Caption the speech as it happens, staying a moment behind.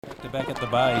Back at the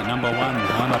bay, number one,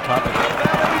 Lima Puppet.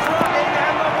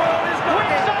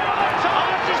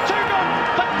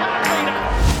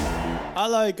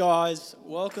 Hello guys,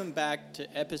 welcome back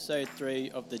to episode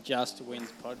 3 of the Just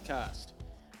Wins podcast.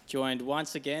 Joined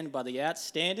once again by the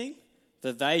outstanding,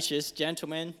 vivacious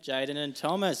gentlemen, Jaden and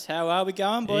Thomas. How are we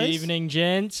going, boys? Evening,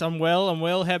 gents. I'm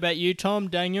well. How about you, Tom,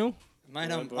 Daniel? Mate,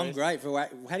 I'm great.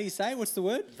 How do you say? What's the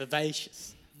word?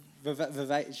 Vivacious.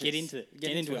 Vivacious. Get into it.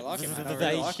 Get into it. I like it, mate. I Vivacious.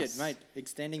 really like it, mate.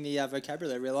 Extending the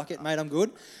vocabulary. I really like it, mate. I'm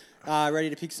good. Ready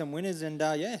to pick some winners, and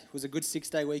it was a good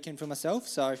 6-day weekend for myself.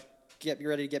 So get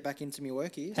ready to get back into my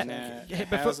work here.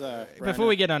 Before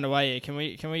we get underway here,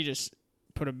 can we just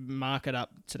put a market up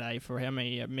today for how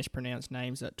many mispronounced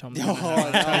names that Tom's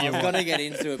I'm going to get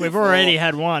into it. We've before. already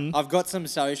had one. I've got some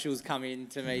socials come in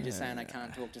to me just saying I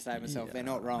can't talk to save myself. They're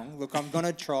not wrong. Look, I'm going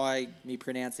to try me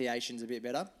pronunciations a bit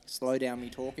better. Slow down me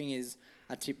talking is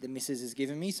a tip the missus has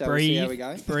given me, so we'll see how we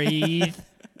go. Breathe.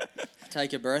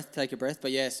 Take a breath.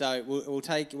 But yeah, so we'll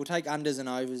take unders and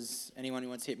overs. Anyone who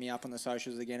wants to hit me up on the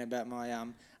socials again about my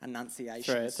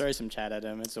enunciations. Throw some chat at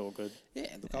him, it's all good. Yeah,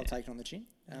 look, I'll take it on the chin.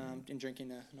 And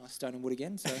drinking a nice Stone and Wood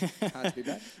again, so hard to be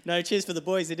back. No, cheers for the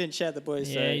boys. He didn't shout the boys.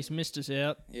 Yeah, so he's missed us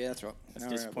out. Yeah, that's right. that's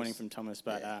disappointing from Thomas.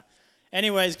 But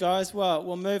anyways, guys, well,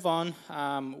 we'll move on.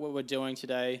 What we're doing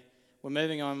today, we're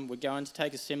moving on. We're going to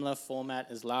take a similar format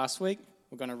as last week.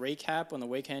 We're going to recap on the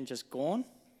weekend just gone,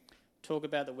 talk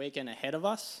about the weekend ahead of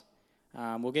us.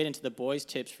 We'll get into the boys'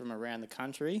 tips from around the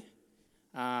country.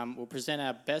 We'll present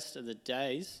our best of the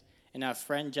days. And our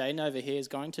friend Jaden over here is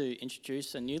going to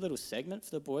introduce a new little segment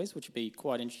for the boys, which will be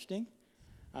quite interesting.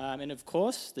 And of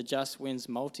course, the Just Wins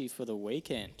multi for the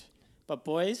weekend. But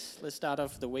boys, let's start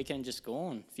off with the weekend just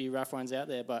gone. A few rough ones out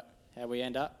there, but how we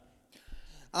end up?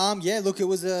 Look,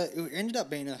 it ended up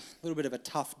being a little bit of a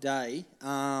tough day.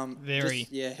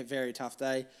 Very tough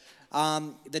day.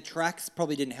 The tracks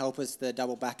probably didn't help us, the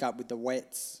double backup with the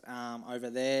wets over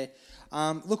there.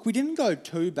 Look, we didn't go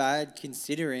too bad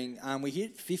considering we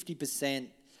hit 50%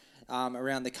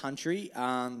 around the country.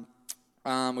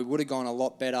 We would have gone a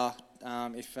lot better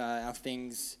if our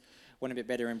things went a bit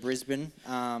better in Brisbane.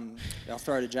 I'll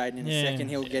throw to Jaden in a second.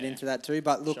 He'll get into that too.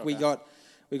 But look, Shocker.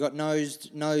 we got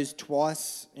nosed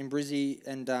twice in Brizzy,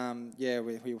 and I'll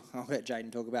let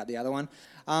Jaden talk about the other one.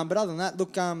 But other than that,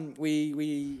 look,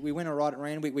 we went all right at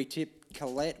Randwick. We tipped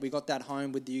Colette. We got that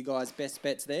home with you guys' best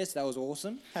bets there, so that was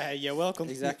awesome. Hey, you're welcome.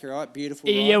 Exactly right. Beautiful.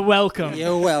 You're welcome.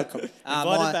 You're welcome.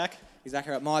 Invited back.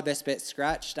 Exactly right. My best bet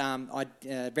scratched.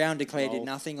 Brown declared did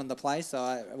nothing on the play, so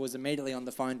I was immediately on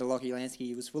the phone to Lockie Lansky.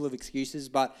 He was full of excuses,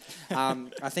 but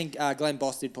I think Glenn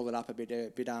Boss did pull it up a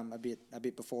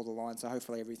bit before the line, so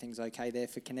hopefully everything's okay there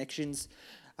for connections.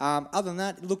 Other than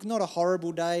that, look, not a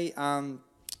horrible day.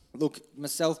 Look,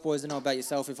 myself, boys, I don't know about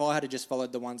yourself. If I had just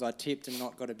followed the ones I tipped and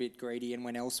not got a bit greedy and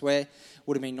went elsewhere,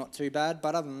 would have been not too bad.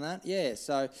 But other than that, yeah.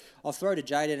 So I'll throw to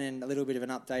Jaden and a little bit of an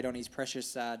update on his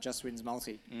precious Just Wins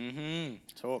multi.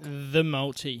 Talk. The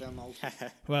multi.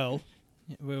 Well,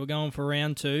 we were going for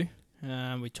round 2.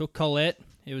 We took Colette.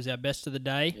 It was our best of the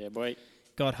day. Yeah, boy.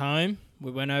 Got home.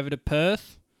 We went over to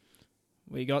Perth.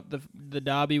 We got the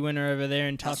Derby winner over there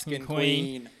in Tuscan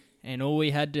Queen. And all we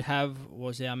had to have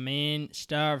was our man,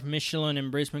 Star of Michelin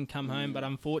in Brisbane, come home. But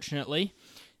unfortunately,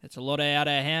 it's a lot out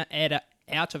of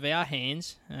our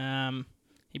hands.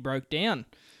 He broke down.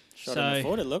 Shot him in the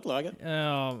foot, it looked like it.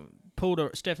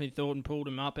 Stephanie Thornton pulled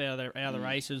him up out of the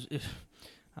races.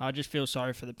 I just feel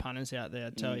sorry for the punters out there, I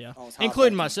tell you.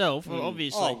 Including myself,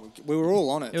 obviously. Oh, we were all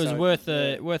on it. It was worth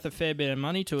a fair bit of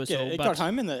money to us all. It got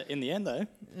home in the end, though.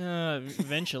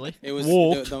 Eventually. It was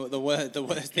walked. the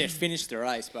worst. They finished the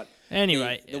race, but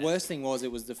anyway, the worst thing was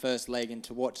it was the first leg, and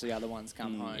to watch the other ones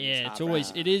come home. Yeah,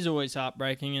 it is always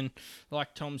heartbreaking, and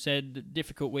like Tom said,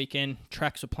 difficult weekend.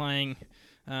 Tracks are playing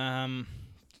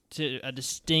to a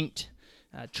distinct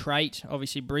trait.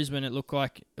 Obviously, Brisbane, it looked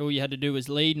like all you had to do was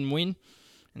lead and win.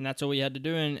 And that's all you had to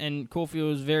do. And Caulfield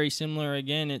was very similar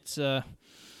again. It's I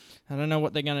don't know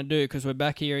what they're going to do because we're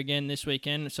back here again this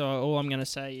weekend. So all I'm going to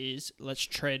say is let's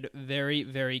tread very,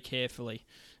 very carefully.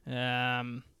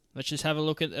 Let's just have a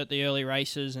look at the early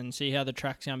races and see how the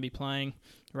track's going to be playing.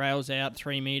 Rails out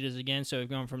 3 metres again. So we've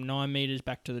gone from 9 metres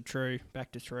back to 3.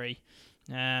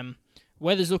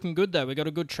 Weather's looking good, though. We've got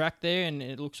a good track there, and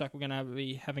it looks like we're going to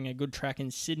be having a good track in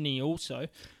Sydney also.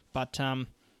 But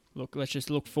look, let's just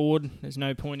look forward. There's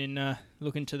no point in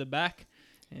looking to the back.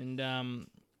 And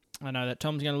I know that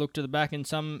Tom's going to look to the back in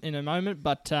a moment,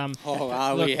 but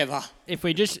we ever? If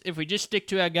we just stick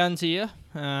to our guns here,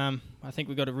 I think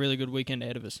we've got a really good weekend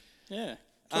ahead of us. Yeah.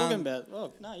 talking about?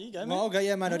 Oh, no, you go, mate. Well, I'll go,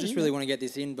 yeah, mate. No, I just you really go. want to get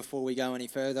this in before we go any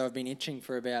further. I've been itching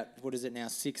for about,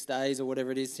 6 days or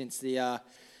whatever it is since the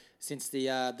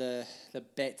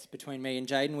bets between me and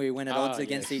Jaden. We went at odds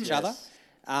against each other.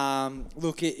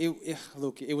 Look,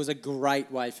 it was a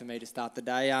great way for me to start the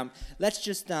day. Let's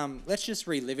just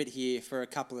relive it here for a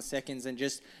couple of seconds and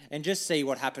just see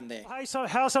what happened there.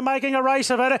 House are making a race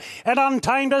of it, and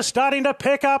Untamed is starting to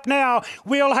pick up now.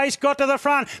 Wheelhouse got to the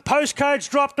front. Postcodes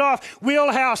dropped off.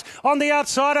 Wheelhouse on the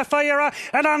outside of Fayera,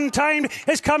 and Untamed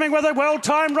is coming with a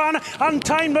well-timed run.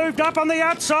 Untamed moved up on the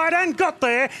outside and got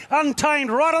there. Untamed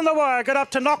right on the wire, got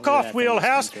up to knock off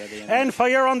Wheelhouse, and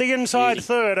Fayera on the inside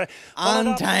third.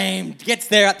 Untamed gets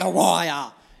there at the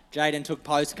wire. Jaden took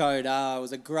postcode. It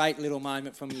was a great little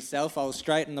moment from yourself. I was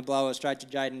straight in the blower, straight to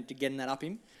Jaden to getting that up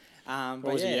him. What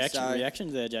was your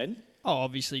reaction there, Jaden? Oh,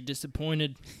 obviously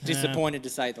disappointed. Disappointed to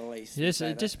say the least. Yes,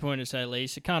 disappointed to say the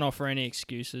least. I can't offer any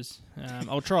excuses.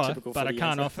 I'll try, but I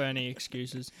can't offer any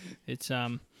excuses. It's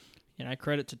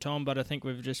credit to Tom, but I think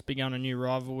we've just begun a new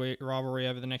rivalry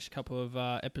over the next couple of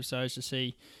episodes to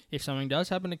see if something does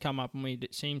happen to come up and we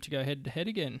seem to go head to head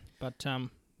again. But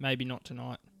maybe not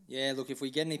tonight. Yeah, look, if we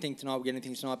get anything tonight, we'll get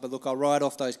anything tonight. But look, I'll ride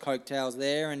off those Coke towels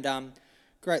there, and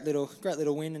great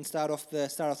little win and start off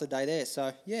the day there.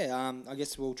 So yeah, I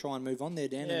guess we'll try and move on there,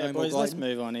 Dan. Yeah, boys, let's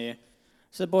move on here.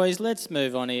 So boys, let's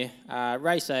move on here.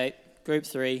 Race 8, Group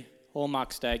 3,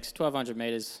 Hallmark Stakes, 1,200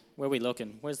 metres. Where are we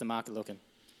looking? Where's the market looking?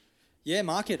 Yeah,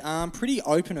 market. Pretty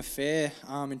open affair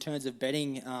in terms of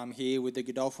betting here with the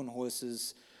Godolphin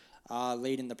horses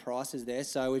leading the prices there.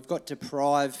 So we've got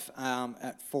Deprive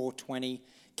at 420,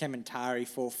 Kementari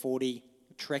 440,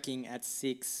 Trekking at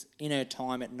 6, In Her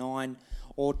Time at 9,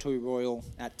 or Two Royal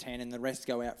at 10, and the rest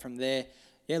go out from there.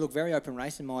 Yeah, look, very open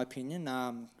race in my opinion.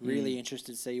 Really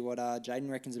interested to see what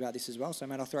Jaden reckons about this as well. So,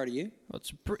 mate, I'll throw to you. Well,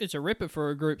 it's a ripper for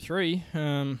a Group 3.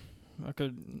 I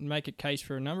could make a case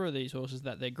for a number of these horses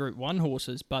that they're Group 1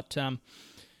 horses, but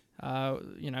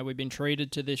we've been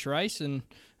treated to this race, and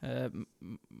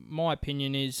my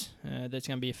opinion is there's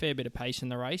going to be a fair bit of pace in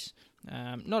the race.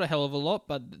 Not a hell of a lot,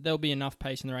 but there'll be enough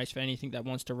pace in the race for anything that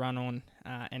wants to run on,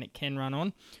 and it can run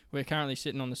on. We're currently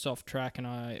sitting on the soft track, and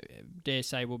I dare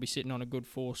say we'll be sitting on a good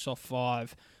 4, soft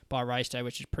 5 by race day,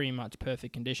 which is pretty much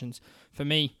perfect conditions. For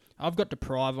me, I've got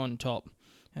Deprive on top.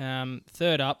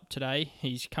 Third up today,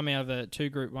 he's come out of a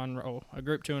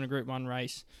Group 2 and a Group 1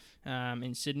 race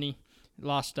in Sydney.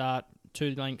 Last start,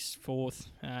 2 lengths fourth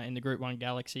in the Group 1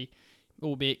 Galaxy,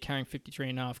 albeit carrying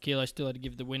 53.5 kilos. Still had to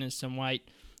give the winners some weight.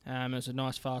 It was a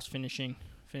nice fast finishing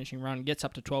run. Gets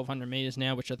up to 1,200 metres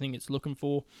now, which I think it's looking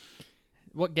for.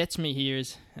 What gets me here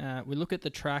is we look at the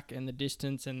track and the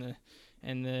distance and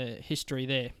the history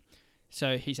there.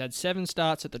 So he's had 7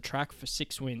 starts at the track for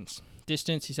 6 wins.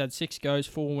 Distance, he's had 6 goes,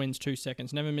 4 wins, 2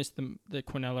 seconds. Never missed the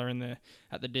Quinella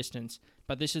at the distance.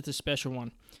 But this is the special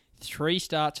one. 3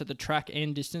 starts at the track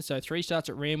and distance. So 3 starts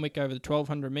at Randwick over the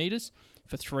 1,200 metres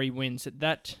for 3 wins.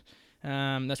 That's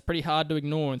pretty hard to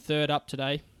ignore. And third up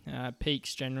today,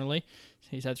 Peaks generally.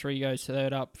 He's had 3 goes,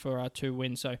 third up for 2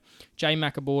 wins. So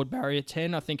J-Mac aboard barrier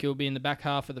 10. I think he'll be in the back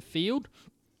half of the field.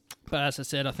 But as I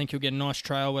said, I think he'll get a nice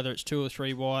trail, whether it's 2 or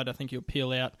 3 wide. I think he'll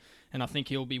peel out, and I think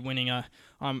he'll be winning.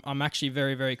 I'm actually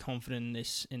very, very confident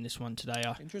in this one today.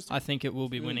 I think it will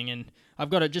be winning, and I've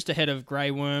got it just ahead of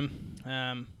Grey Worm,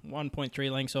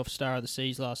 1.3 lengths off Star of the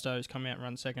Seas last O's come out and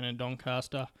run second in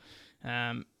Doncaster,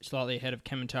 slightly ahead of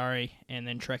Kementari, and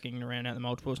then Trekking to round out the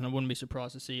multiples. And I wouldn't be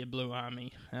surprised to see a Blue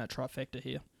Army trifecta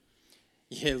here.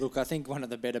 Yeah, look, I think one of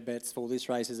the better bets for this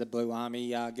race is a Blue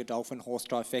Army Godolphin horse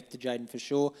trifecta, Jaden, for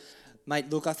sure. Mate,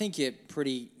 look, I think you're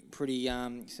pretty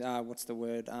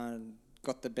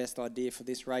got the best idea for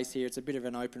this race here. It's a bit of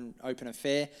an open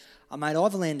affair. Mate,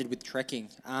 I've landed with Trekking.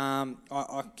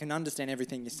 I can understand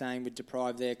everything you're saying with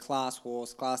Deprive there, class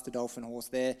Godolphin horse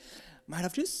there. Mate,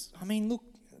 look,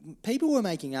 people were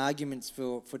making arguments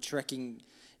for Trekking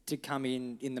to come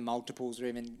in the multiples or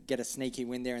even get a sneaky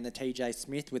win there in the TJ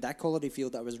Smith with that quality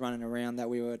field that was running around that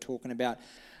we were talking about.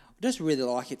 I just really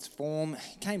like its form.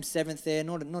 Came 7th there,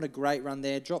 not a great run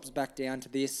there. Drops back down to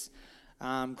this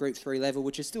Group 3 level,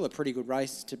 which is still a pretty good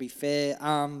race, to be fair.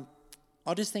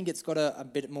 I just think it's got a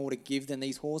bit more to give than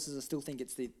these horses. I still think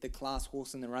it's the class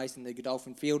horse in the race in the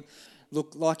Godolphin field.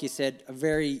 Look, like you said, a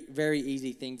very, very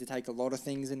easy thing to take a lot of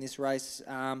things in this race.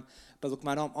 But look,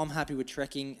 mate, I'm happy with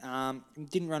Trekking.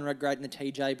 Didn't run great in the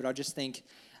TJ, but I just think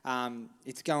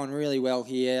It's going really well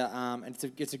here, and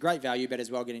it's a great value bet as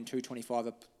well, getting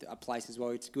 $2.25 a place as well.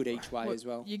 It's good each way as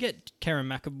well. You get Karen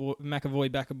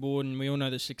McAvoy back aboard, and we all know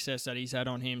the success that he's had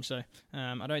on him. So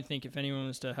I don't think if anyone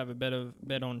was to have a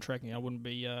bet on trekking, I wouldn't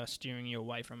be steering you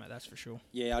away from it. That's for sure.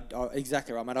 Yeah,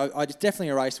 exactly right, mate. It's definitely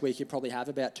a race where you could probably have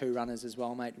about 2 runners as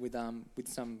well, mate, with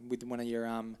one of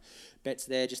your bets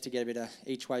there, just to get a bit of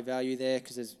each way value there,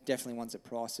 because there's definitely ones at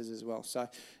prices as well. So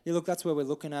yeah, look, that's where we're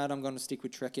looking at. I'm going to stick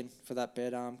with trekking for that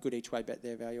bet. Good each way bet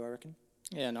there value, I reckon.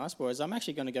 Yeah, nice, boys. I'm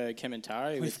actually going to go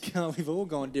Kementari. We've all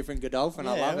gone different Godolphin.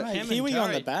 I love it. Mate, Kiwi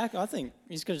on the back. I think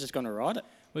he's just going to ride it.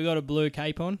 We got a blue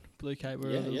cape on. Blue cape.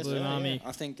 We're the yes, blue sir, army.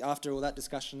 I think after all that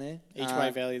discussion there, Each way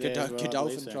value there as well, I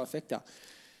Godolphin believe so. trifecta.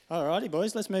 Alrighty,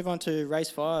 boys. Let's move on to race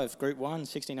 5, Group 1,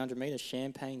 1600 metres,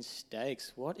 Champagne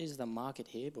Stakes. What is the market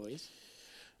here, boys?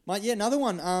 Mate, yeah, another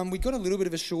one. We got a little bit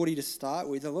of a shorty to start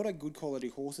with. A lot of good quality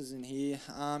horses in here.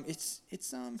 It's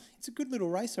a good little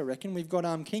race, I reckon. We've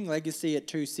got King Legacy at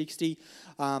 260,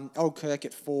 Old Kirk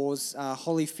at 4s,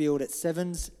 Holyfield at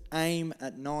 7s, Aim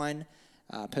at 9.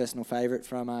 Personal favourite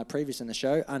from previous in the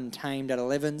show, Untamed at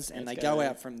 11s, and they go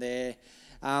out from there.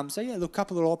 So yeah, look,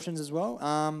 couple of options as well.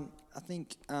 I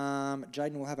think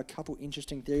Jaden will have a couple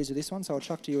interesting theories with this one, so I'll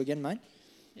chuck to you again, mate.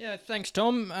 Yeah, thanks,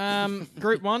 Tom.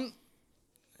 Group 1.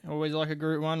 Always like a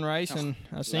Group 1 race, and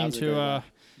I seem to...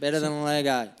 Better than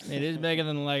Lego. It is bigger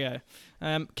than Lego.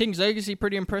 King's Legacy,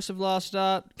 pretty impressive last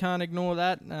start. Can't ignore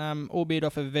that, albeit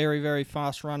off a very, very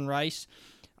fast run race.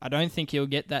 I don't think he'll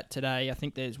get that today. I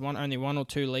think there's only 1 or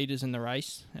 2 leaders in the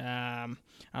race,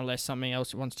 unless something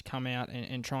else wants to come out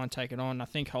and try and take it on. I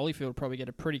think Holyfield will probably get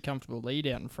a pretty comfortable lead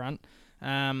out in front.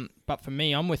 But for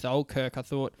me, I'm with Old Kirk. I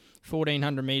thought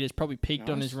 1,400 metres, probably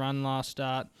peaked on his run last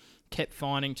start, kept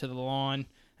finding to the line.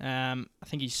 I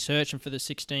think he's searching for the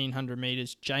 1,600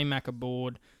 metres. J-Mac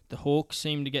aboard. The Hawks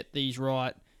seem to get these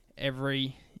right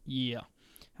every year.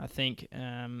 I think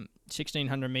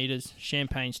 1,600 metres,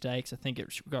 Champagne Stakes. I think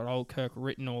it's got Old Kirk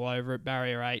written all over it.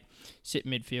 Barrier 8, sit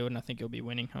midfield, and I think he'll be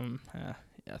winning.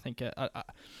 I think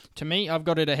to me, I've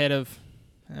got it ahead of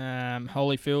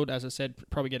Holyfield. As I said,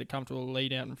 probably get a comfortable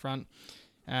lead out in front.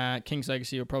 King's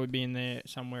Legacy will probably be in there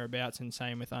somewhere abouts, and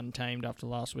same with Untamed after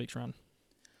last week's run.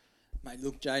 Mate,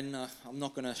 look, Jaden, I'm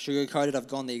not going to sugarcoat it. I've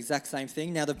gone the exact same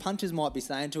thing. Now, the punters might be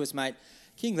saying to us, mate,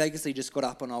 King Legacy just got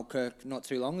up on Old Kirk not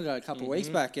too long ago, a couple of weeks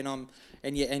back, and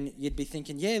you'd be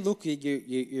thinking, yeah, look,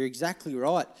 you're exactly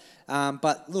right.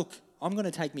 But look, I'm going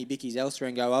to take me Bickies elsewhere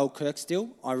and go Old Kirk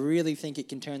still. I really think it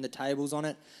can turn the tables on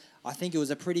it. I think it was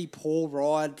a pretty poor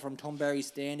ride from Tom Barry's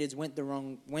standards. Went the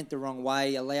wrong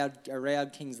way.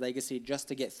 Allowed King's Legacy just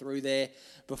to get through there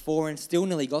before, and still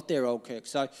nearly got there. Old Kirk.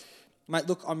 So, mate,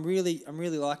 look, I'm really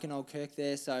liking Old Kirk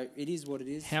there. So it is what it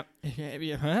is.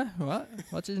 What?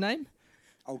 What's his name?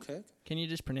 Old Kirk. Can you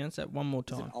just pronounce that one more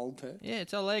time? Is it Old Kirk? Yeah,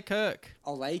 it's Ole Kirk.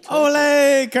 Ole Kirk.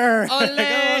 Ole Kirk!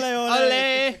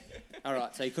 Ole! All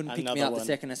right, so you couldn't pick me Another up one. the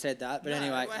second I said that. But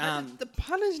anyway, The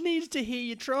punters needs to hear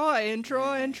you try and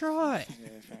try.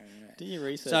 Do your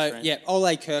research, so friend. yeah,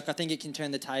 Ole Kirk. I think it can turn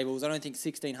the tables. I don't think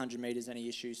 1,600 metres any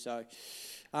issue. So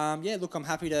yeah, look, I'm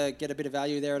happy to get a bit of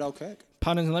value there at Old Kirk.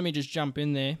 Punters, let me just jump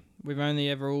in there. We've only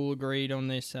ever all agreed on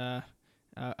this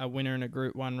a winner in a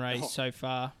Group 1 race so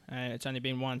far. It's only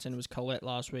been once, and it was Colette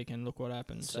last week, and look what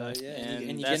happened. So yeah,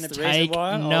 And you're that's getting the reason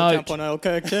why note. I'll jump on Old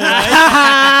Kirk too.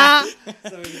 Mate.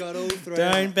 So we've got all three.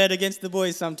 Don't bet against the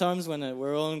boys sometimes when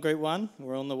we're all in Group 1.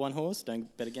 We're on the one horse.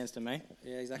 Don't bet against them, mate.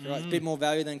 Yeah, exactly right. It's a bit more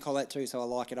value than Colette too, so I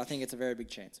like it. I think it's a very big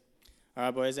chance. All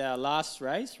right, boys. Our last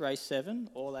race, race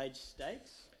 7, all-age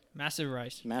stakes. massive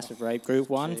race. Massive race. Group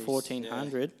 1, Jeez,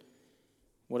 1,400.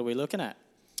 What are we looking at?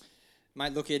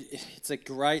 Mate, look, it's a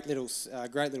great little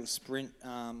sprint.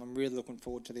 I'm really looking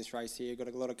forward to this race here. Got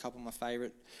a couple of my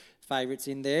favourites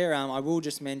in there. I will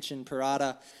just mention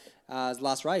Parada.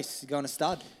 Last race, going to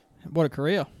stud. What a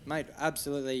career. Mate,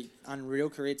 absolutely unreal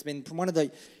career. It's been one of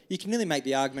the, you can really make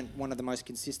the argument, one of the most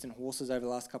consistent horses over the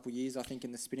last couple of years, I think,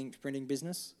 in the sprinting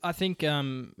business. I think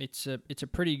it's a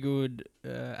pretty good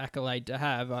accolade to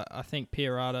have. I think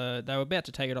Pirata, they were about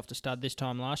to take it off to stud this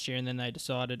time last year, and then they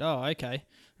decided,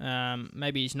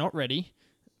 maybe he's not ready.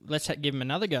 Let's give him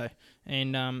another go.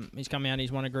 And he's come out,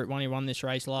 he's won a Group 1, he won this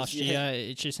race last year.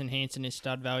 It's just enhancing his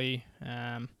stud value.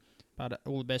 But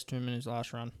all the best to him in his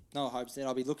last run. No hopes there.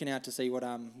 I'll be looking out to see what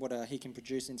he can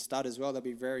produce in stud as well. That'll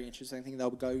be very interesting. I think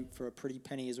they'll go for a pretty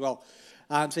penny as well.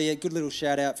 So yeah, good little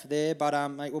shout out for there. But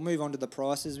mate, we'll move on to the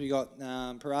prices. We got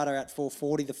Parada at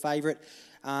 $4.40, the favourite.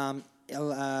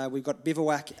 We've got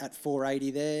Bivouac at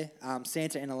 $4.80 there.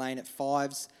 Santa Ana Lane at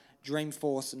 $5s.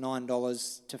 Dreamforce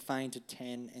 $9. Tefane to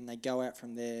 $10, and they go out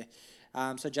from there.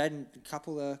 So Jaden,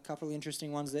 a couple of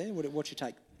interesting ones there. What's your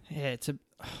take? Yeah,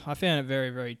 I found it very,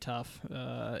 very tough.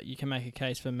 You can make a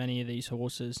case for many of these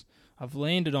horses. I've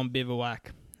landed on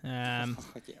Bivouac.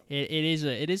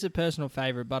 It is a personal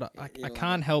favourite, but I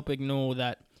can't help ignore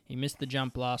that he missed the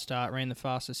jump last start, ran the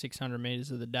fastest 600 metres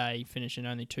of the day, finishing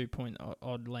only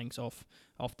 2-point-odd lengths off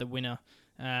the winner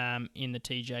in the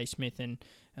TJ Smith, and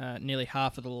nearly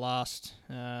half of the last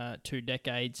 2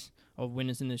 decades of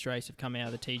winners in this race have come out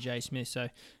of the TJ Smith. So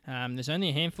there's only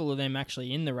a handful of them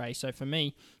actually in the race. So for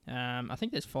me, I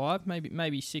think there's 5,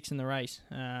 maybe 6 in the race.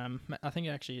 I think it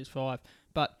actually is 5,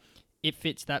 but it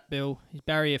fits that bill. He's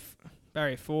barrier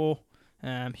 4,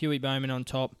 Huey Bowman on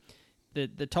top. The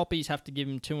toppies have to give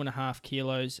him 2.5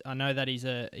 kilos. I know that he's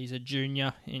a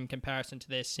junior in comparison to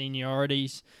their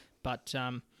seniorities, but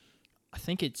I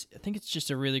think it's just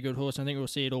a really good horse. I think we'll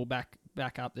see it all back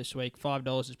up this week.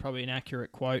 $5 is probably an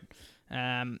accurate quote.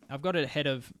 I've got it ahead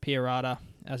of Pierata,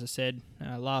 as I said,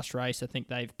 last race. I think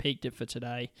they've peaked it for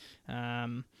today.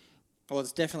 Well,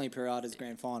 it's definitely Pierata's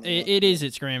grand final. It is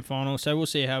its grand final, so we'll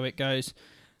see how it goes.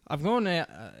 I've gone out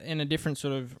in a different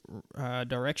sort of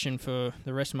direction for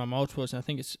the rest of my multiples, and I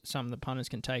think it's something the punters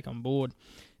can take on board.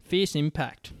 Fierce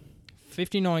Impact,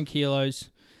 59 kilos,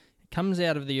 comes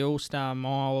out of the All-Star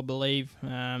Mile, I believe,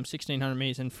 1,600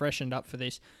 metres, and freshened up for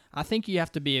this. I think you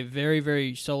have to be a very,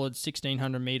 very solid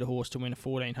 1,600 metre horse to win a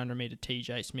 1,400 metre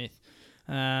TJ Smith.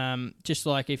 Just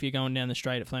like if you're going down the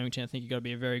straight at Flemington, I think you've got to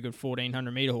be a very good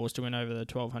 1,400 metre horse to win over the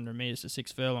 1,200 metres to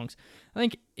 6 furlongs. I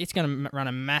think it's going to run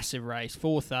a massive race,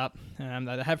 4th up.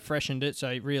 They have freshened it,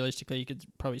 so realistically you could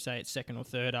probably say it's 2nd or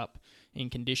 3rd up in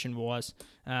condition-wise.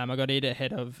 I got it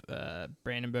ahead of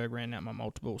Brandenburg, ran out my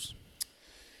multiples.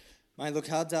 Mate, look,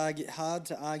 hard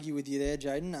to argue with you there,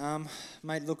 Jaden.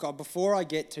 Mate, look, before I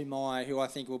get to who I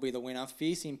think will be the winner,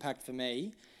 Fierce Impact for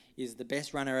me is the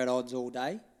best runner at odds all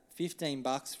day.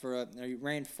 $15 for he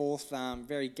ran 4th,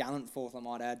 very gallant 4th, I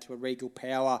might add, to a Regal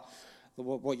Power,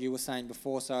 what you were saying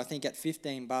before. So I think at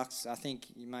 $15, I think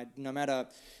no matter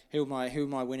who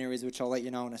my winner is, which I'll let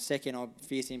you know in a second,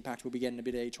 Fierce Impact will be getting a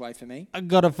bit each way for me. I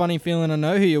got a funny feeling I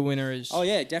know who your winner is. Oh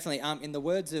yeah, definitely. In the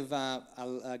words of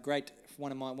a great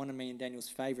one of me and Daniel's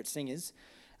favourite singers,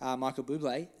 Michael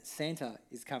Bublé, Santa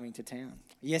is coming to town.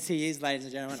 Yes, he is, ladies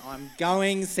and gentlemen. I'm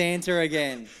going Santa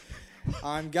again.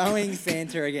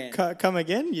 Come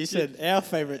again? You said our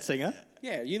favourite singer.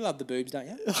 Yeah, you love the boobs, don't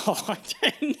you? Oh,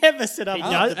 I never said I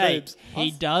love the boobs.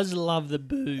 He does love the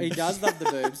boobs. He does love the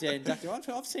boobs, yeah, exactly.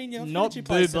 I've seen you. Not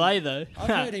Bublé, though. I've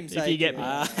heard him say... If you get me.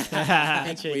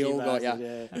 I think we all got you.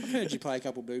 Yeah. I've heard you play a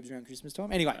couple of boobs around Christmas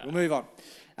time. Anyway, we'll move on.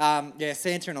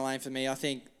 Santa in a lane for me, I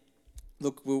think...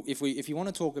 Look, if you want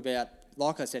to talk about...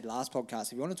 Like I said last podcast,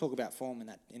 if you want to talk about form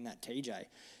in that TJ...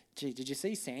 Gee, did you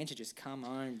see Santa just come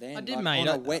home then? I did, mate.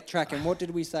 On a wet track. And what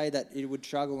did we say that it would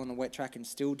struggle on a wet track and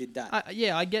still did that?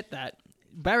 I get that.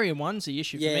 Barrier 1's the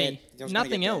issue for me.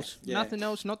 Nothing else. Yeah. Nothing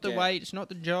else. Not the weight. It's not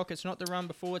the jock. It's not the run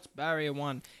before. It's barrier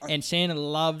 1. And Santa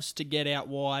loves to get out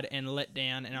wide and let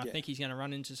down. And I think he's going to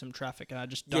run into some traffic. And I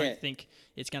just don't think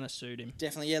it's going to suit him.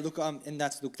 Definitely. Yeah. Look.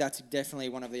 That's definitely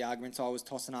one of the arguments I was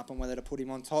tossing up on whether to put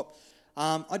him on top.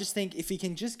 I just think if he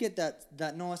can just get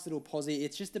that nice little posse,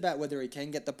 it's just about whether he can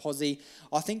get the posse.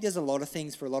 I think there's a lot of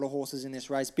things for a lot of horses in this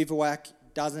race. Bivouac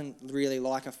doesn't really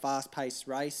like a fast-paced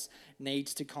race,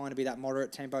 needs to kind of be that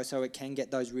moderate tempo so it can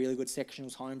get those really good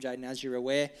sectionals home, Jaden, as you're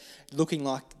aware. Looking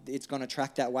like it's going to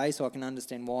track that way, so I can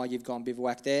understand why you've gone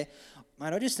Bivouac there.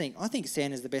 Mate, I think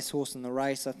Santa's the best horse in the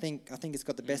race. I think it's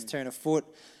got the best turn of foot.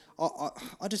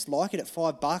 I just like it at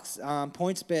 $5.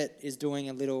 PointsBet is doing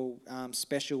a little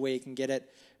special where you can get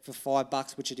it for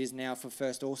 $5, which it is now for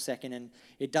first or second, and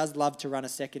it does love to run a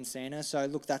second Santa. So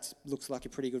look, that looks like a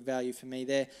pretty good value for me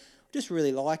there. Just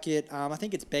really like it. I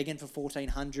think it's begging for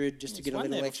 1,400 just to get a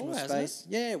little extra space.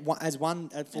 Yeah, as one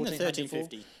at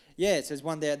 1,450. Yeah, it says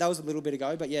one there. That was a little bit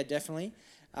ago, but yeah, definitely.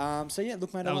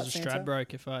 Look, mate, that was a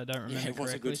Stradbroke, if I don't remember correctly. Yeah, it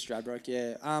was a good Stradbroke,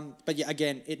 yeah. But yeah,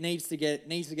 again, it needs to get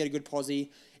a good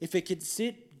posse. If it could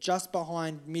sit just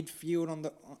behind midfield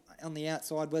on the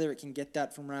outside, whether it can get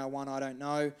that from rail 1, I don't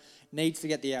know. Needs to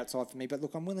get the outside for me. But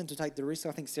look, I'm willing to take the risk.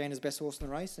 I think Santa's best horse in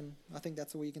the race, and I think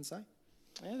that's all you can say.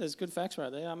 Yeah, there's good facts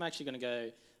right there. I'm actually going to go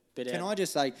a bit out. Can I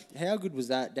just say, how good was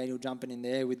that, Daniel, jumping in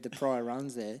there with the prior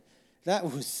runs there? That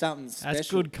was something special. That's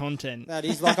good content. That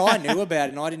is, like, I knew about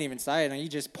it and I didn't even say it, and he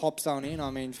just pops on in. I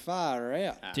mean, far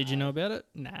out. Did you know about it?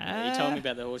 Nah. Yeah, he told me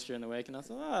about the horse during the week, and I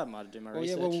thought, I might do my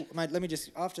research. Yeah, well, mate, let me just,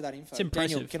 after that info, it's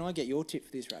impressive. Daniel, can I get your tip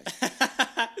for this race?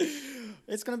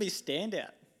 It's going to be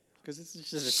Standout. because this is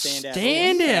just a standout.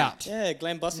 Standout. Yeah,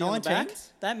 Glenn Bossy on the 19th? back.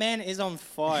 That man is on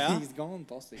fire. He's gone,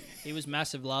 Bossy. He was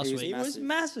massive last He was week. He was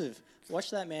massive. Watch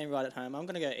that man right at home. I'm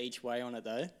going to go each way on it,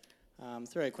 though.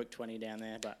 Throw a quick 20 down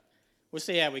there, but we'll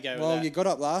see how we go Well, with you that. got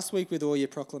up last week with all your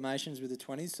proclamations with the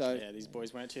 20s, so Yeah, these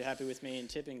boys weren't too happy with me in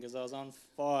tipping because I was on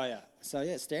fire.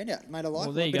 standout. Made a like.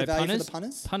 Well, there you bit go, of value punters. for the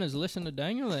punters. Punters, listen to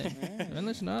Daniel there. Don't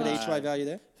listen to Bit of us. each way value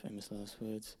there. Famous last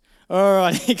words. All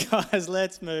righty, guys,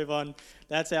 let's move on.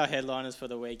 That's our headliners for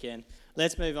the weekend.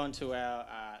 Let's move on to our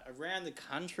around the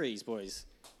countries, boys.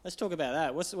 Let's talk about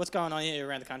that. What's going on here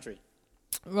around the country?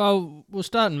 Well, we'll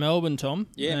start in Melbourne, Tom.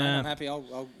 Yeah, mate, I'm happy.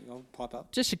 I'll pipe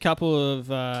up. Just a couple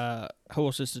of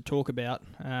horses to talk about.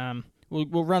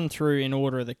 We'll run through in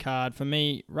order of the card. For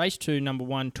me, race 2, number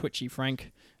 1, Twitchy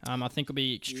Frank. I think will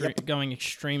be going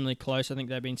extremely close. I think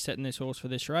they've been setting this horse for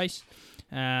this race.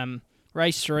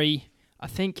 Race 3, I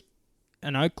think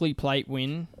an Oakley Plate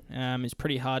win is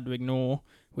pretty hard to ignore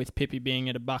with Pippi being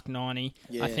at $1.90.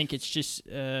 Yeah. I think it's just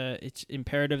it's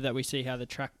imperative that we see how the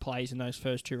track plays in those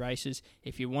first 2 races.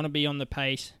 If you want to be on the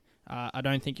pace, I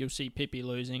don't think you'll see Pippi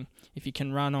losing. If you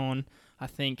can run on, I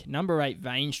think number 8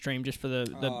 Vainstream, just for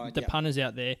the punters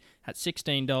out there, at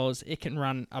 $16, it can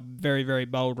run a very, very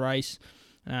bold race.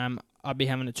 I'd be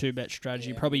having a 2-bet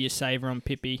strategy. Yeah. Probably your saver on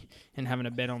Pippi and having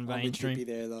a bet on I'm with Pippi Vainstream.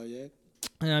 there, though, yeah.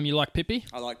 You like Pippi?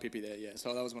 I like Pippi there, yeah.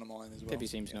 So that was one of mine as well. Pippi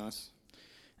seems nice.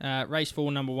 Race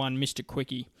 4, number 1, Mr.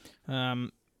 Quickie.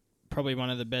 Probably one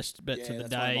of the best bets of the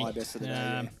that's one day. of my best of the day,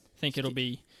 yeah. I think it'll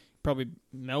be probably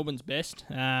Melbourne's best.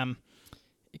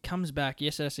 It comes back.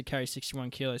 Yes, it has to carry 61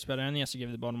 kilos, but it only has to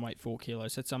give the bottom weight 4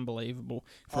 kilos. That's unbelievable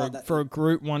for a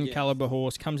Group 1 caliber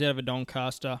horse. Comes out of a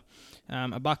Doncaster,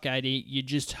 $1.80. You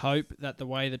just hope that the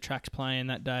way the track's playing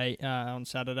that day on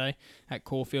Saturday at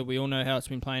Caulfield, we all know how it's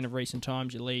been playing of recent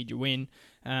times. You lead, you win.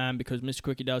 Because Mr.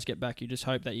 Quickie does get back, you just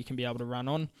hope that you can be able to run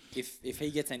on. If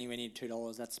he gets anywhere near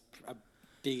 $2, that's a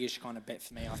biggish kind of bet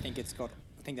for me. I think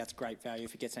that's great value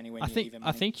if it gets anywhere near even money.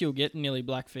 I think you'll get nearly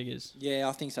black figures. Yeah,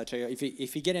 I think so too.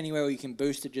 If you get anywhere where you can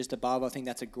boost it just above, I think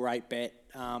that's a great bet.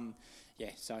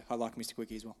 So I like Mr.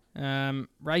 Quickie as well.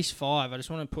 Race 5, I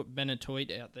just want to put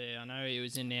Benetoit out there. I know he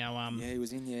was in our he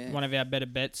was in one of our better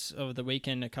bets of the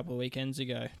weekend a couple of weekends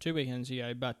ago, 2 weekends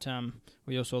ago. But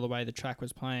we all saw the way the track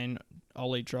was playing.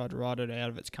 Ollie tried to ride it out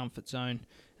of its comfort zone.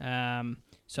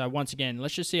 So once again,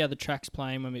 let's just see how the track's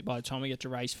playing by the time we get to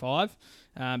race 5.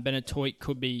 Benetoit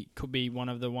could be one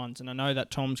of the ones, and I know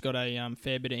that Tom's got a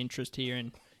fair bit of interest here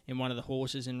in one of the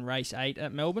horses in race 8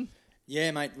 at Melbourne.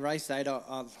 Yeah, mate, race 8,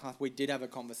 we did have a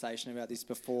conversation about this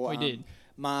before. We did.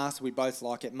 Mars, we both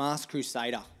like it. Mars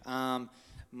Crusader.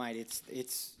 Mate,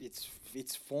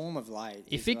 it's form of late.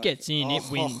 If it gets in, it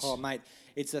wins. Mate,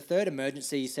 it's a third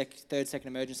second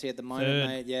emergency at the moment,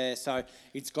 mate. Yeah, so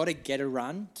it's got to get a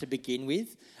run to begin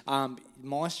with.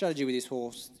 My strategy with this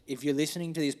horse, if you're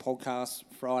listening to this podcast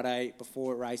Friday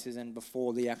before it races and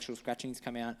before the actual scratchings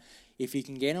come out, if you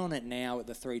can get on it now at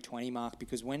the 320 mark,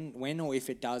 because when or if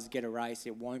it does get a race,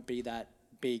 it won't be that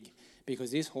big,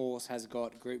 because this horse has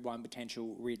got Group 1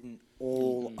 potential written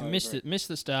all over it. Missed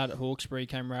the start at Hawkesbury,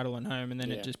 came rattling home, and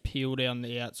then it just peeled down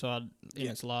the outside in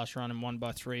its last run and won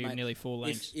by 3, Mate, nearly 4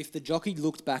 lengths. If the jockey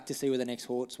looked back to see where the next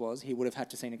horse was, he would have had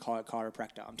to seen a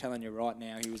chiropractor. I'm telling you right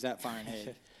now, he was that far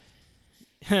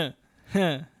ahead.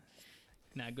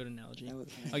 No, good analogy.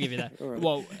 I'll give you that. Right.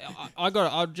 Well,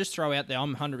 I'll just throw out there,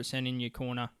 I'm 100% in your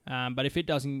corner. But if it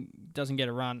doesn't get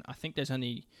a run, I think there's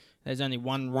only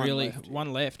one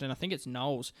left, and I think it's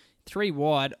Knowles. 3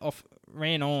 wide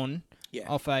ran on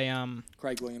off a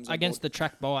Craig Williams against the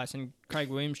track bias, and Craig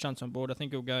Williams jumps on board. I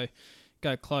think he'll go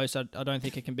close. I don't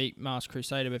think it can beat Mars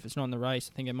Crusader, but if it's not in the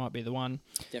race, I think it might be the one.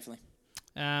 Definitely.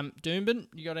 Doomben,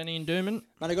 you got any in Doomben?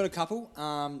 Mate, I got a couple.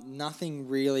 Nothing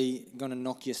really going to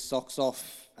knock your socks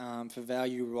off for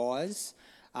value rise.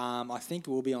 I think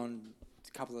we'll be on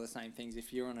a couple of the same things.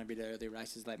 If you're on a bit early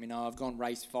races, let me know. I've gone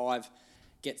race 5,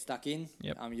 get stuck in.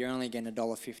 Yep. You're only getting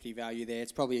 $1.50 value there.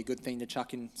 It's probably a good thing to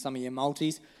chuck in some of your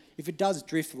multis. If it does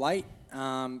drift late,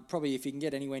 probably if you can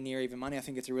get anywhere near even money, I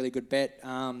think it's a really good bet.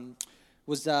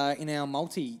 Was in our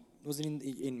multi. Was it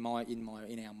in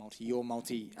our multi? Your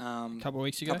multi? Couple of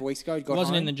weeks ago. It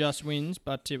wasn't in the Just Wins,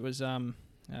 but it was.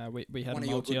 We had one a of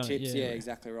your multi good on tips. it. Yeah,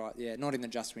 exactly right. Yeah, not in the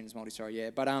Just Wins multi. Sorry. Yeah,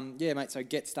 but yeah, mate. So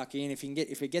get stuck in. If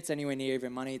it gets anywhere near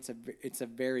even money, it's a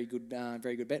very good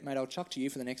bet, mate. I'll chuck to you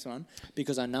for the next one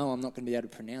because I know I'm not going to be able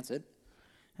to pronounce it.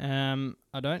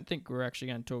 I don't think we're actually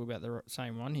going to talk about the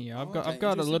same one here. I've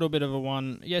got a little bit of a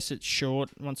one. Yes, it's short.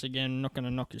 Once again, not going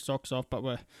to knock your socks off, but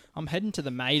I'm heading to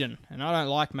the maiden, and I don't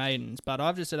like maidens, but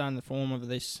I've just done the form of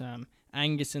this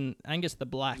Angus the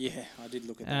Black. Yeah, I did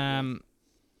look at that.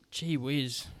 Gee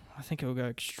whiz, I think it'll go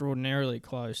extraordinarily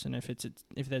close. And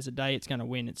if there's a day it's going to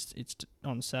win, it's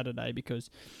on Saturday, because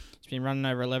it's been running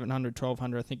over 1100,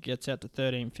 1200. I think it gets out to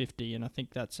 1350, and I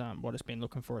think that's what it's been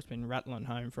looking for. It's been rattling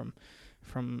home from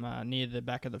near the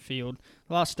back of the field.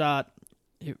 Last start,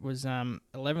 it was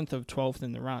 11th of 12th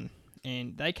in the run,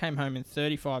 and they came home in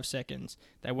 35 seconds.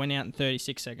 They went out in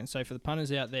 36 seconds. So for the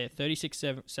punters out there, 36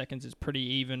 seconds is pretty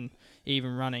even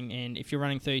running. And if you're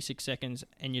running 36 seconds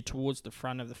and you're towards the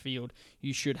front of the field,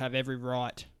 you should have every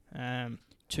right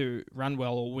to run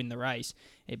well or win the race.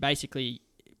 It basically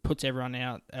puts everyone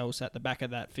else at the back of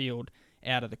that field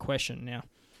out of the question. Now,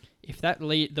 if that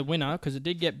the winner, because it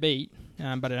did get beat,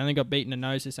 but it only got beaten in the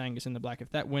nose, this Angus in the Black.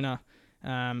 If that winner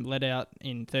led out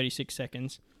in 36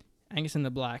 seconds, Angus in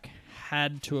the Black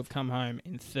had to have come home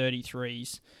in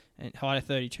 33s, and high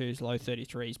 32s, low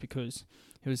 33s, because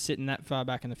he was sitting that far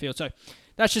back in the field. So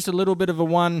that's just a little bit of a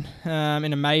one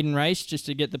in a maiden race, just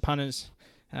to get the punters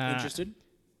Interested?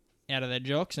 out of their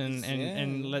jocks,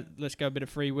 and let's go a bit of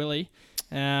free willy.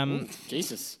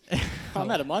 Jesus. I'm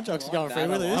out of my jocks going free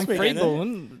willy this I'm weekend. free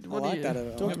balling. I like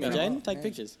that. Talk to me, Jaden. Take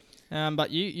pictures.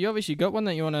 But you obviously got one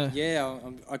that you want to... Yeah,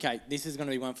 okay. This is going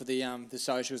to be one for the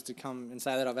socials to come and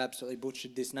say that I've absolutely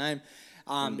butchered this name.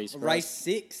 be surprised. Race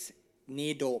 6,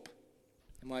 near Dorp.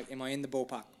 Am I in the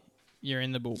ballpark? You're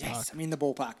in the ballpark. Yes, I'm in the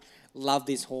ballpark. Love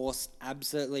this horse.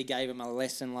 Absolutely gave him a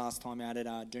lesson last time out at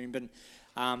Doomben.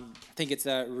 I think it's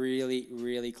a really,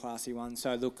 really classy one.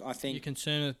 So, look, I think... You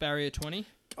concerned with barrier 20?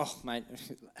 Oh, mate,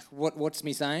 what's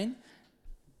me saying?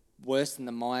 Worse than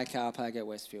the Maya car park at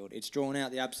Westfield. It's drawn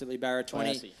out the absolutely barrier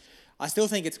 20. Classy. I still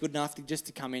think it's good enough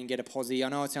to come in and get a posse. I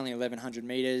know it's only 1,100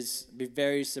 metres. Be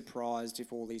very surprised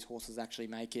if all these horses actually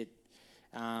make it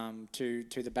to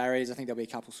the barriers. I think there'll be a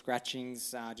couple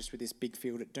scratchings just with this big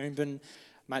field at Doomben.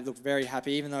 Mate, look very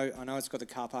happy, even though I know it's got the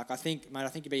car park. I think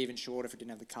it'd be even shorter if it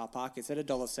didn't have the car park. It's at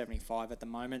 $1.75 at the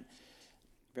moment.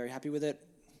 Very happy with it.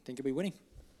 Think it'll be winning.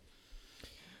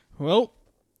 Well,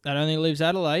 that only leaves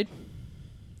Adelaide.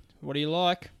 What do you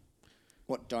like?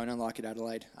 What don't I like at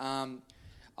Adelaide? I'm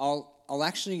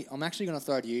actually going to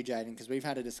throw it to you, Jaden, because we've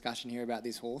had a discussion here about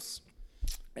this horse,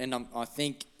 and I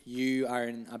think you are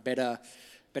in a better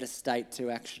state to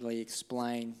actually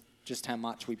explain just how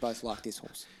much we both like this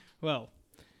horse. Well,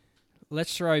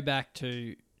 let's throw back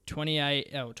to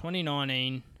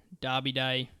 2019 Derby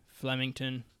Day,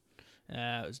 Flemington.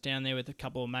 I was down there with a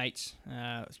couple of mates.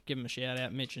 Let's give them a shout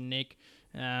out, Mitch and Nick.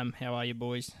 How are you,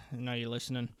 boys? I know you're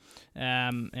listening,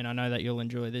 and I know that you'll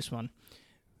enjoy this one.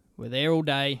 We're there all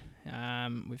day.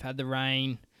 We've had the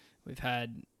rain. We've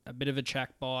had a bit of a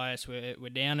track bias. We're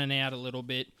down and out a little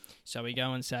bit. So we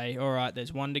go and say, all right,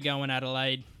 there's one to go in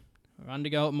Adelaide. We're one to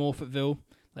go at Morphettville.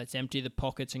 Let's empty the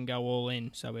pockets and go all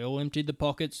in. So we all emptied the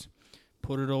pockets,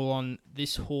 put it all on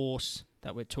this horse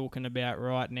that we're talking about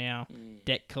right now,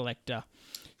 Debt Collector.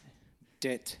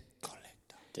 Debt Collector.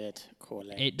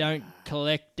 It don't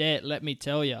collect debt, let me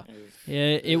tell you.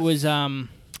 Yeah, it was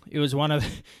one of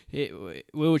we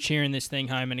were cheering this thing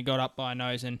home, and it got up by a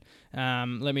nose, and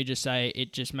let me just say,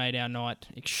 it just made our night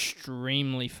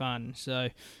extremely fun. So,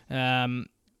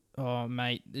 oh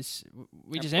mate,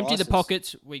 we just emptied the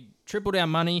pockets, we tripled our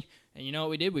money, and you know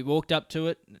what we did? We walked up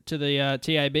to the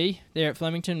TAB there at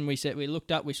Flemington. We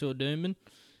looked up, we saw Doomben,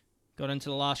 got into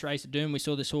the last race at Doomben. We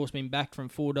saw this horse being backed from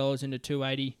 $4 into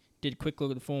 $2.80. Did a quick look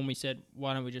at the form. We said,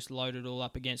 why don't we just load it all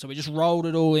up again? So we just rolled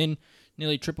it all in,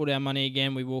 nearly tripled our money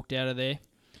again. We walked out of there.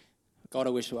 God,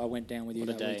 I wish I went down with you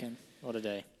that weekend. What a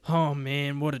day. Oh,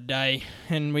 man, what a day.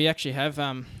 And we actually have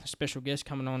a special guest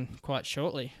coming on quite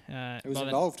shortly. It was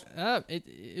involved.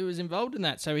 It was involved in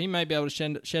that, so he may be able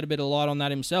to shed a bit of light on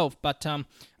that himself. But Tom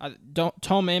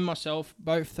and myself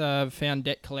both found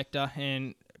Debt Collector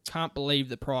and can't believe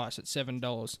the price at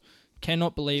 $7.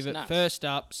 Cannot believe it. Nuts. First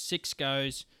up, 6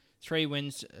 goes. 3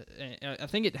 wins. I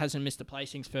think it hasn't missed the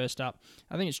placings first up.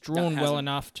 I think it's drawn well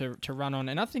enough to run on,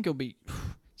 and I think it'll be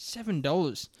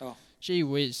 $7. Oh, gee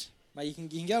whiz! Mate, you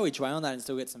can go each way on that and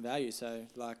still get some value. So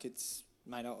it's,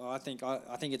 mate, I think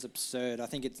it's absurd. I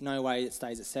think it's no way it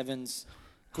stays at sevens.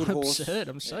 Good horse. Absurd.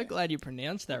 I'm so glad you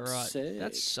pronounced that Absurd. right.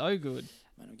 That's so good.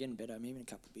 Man, I'm getting better. I'm even a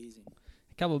couple of beers in.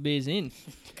 A couple of beers in.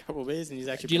 A couple of beers and he's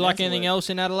actually. Do you like anything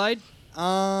else in Adelaide?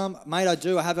 Mate, I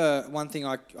do. I have one thing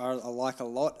I like a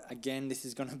lot. Again, this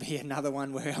is going to be another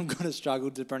one where I'm going to struggle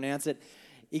to pronounce it.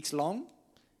 Ixlong.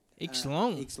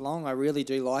 Ixlong. I really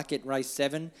do like it. Race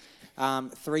 7,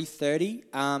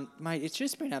 3:30. Mate, it's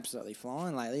just been absolutely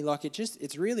flying lately. Like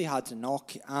it's really hard to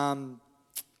knock. I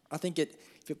think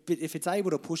if it's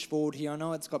able to push forward here, I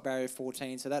know it's got barrier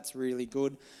 14, so that's really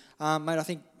good. Mate, I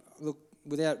think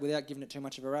without giving it too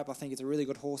much of a rap, I think it's a really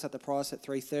good horse at the price at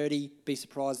 330. Be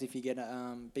surprised if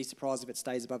it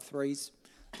stays above threes.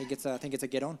 I think it's a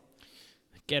get on.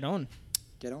 Get on.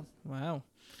 Get on. Wow.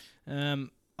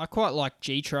 I quite like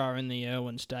G-Tra in the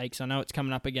Irwin Stakes. I know it's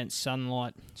coming up against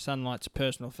Sunlight. Sunlight's a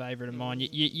personal favourite of mine.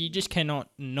 You just cannot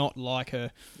not like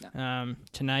her. No.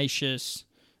 Tenacious,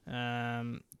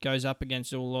 goes up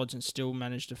against all odds and still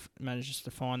manages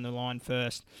to find the line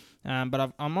first.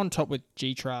 But I'm on top with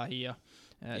G-Tra here,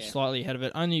 slightly ahead of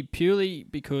it, only purely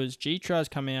because G-Tra's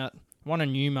come out, won a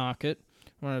Newmarket,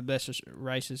 one of the best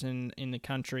races in the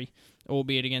country,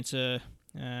 albeit against a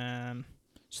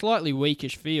slightly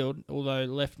weakish field, although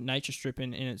left Nature Strip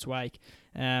in its wake.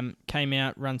 Came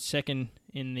out, run second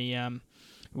in the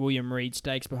William Reid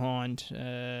Stakes behind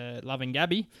Loving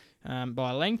Gabby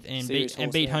by a length, and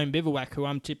beat Home Bivouac, who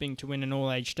I'm tipping to win an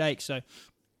all-age stake. So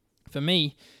for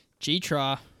me,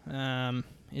 G-Tra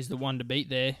is the one to beat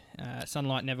there.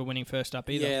 Sunlight never winning first up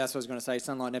either. Yeah, that's what I was going to say.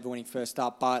 Sunlight never winning first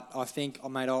up, but I think,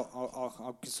 mate,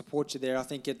 I'll support you there. I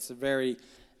think it's a very,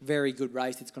 very good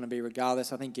race. It's going to be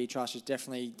regardless. I think G-Trash is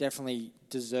definitely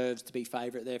deserves to be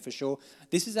favourite there for sure.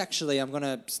 This is actually, I'm going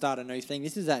to start a new thing.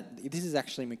 This is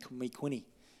actually me Quinny.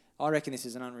 I reckon this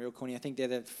is an unreal Quinny. I think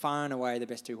they're far and away the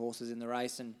best two horses in the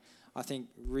race, and I think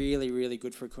really, really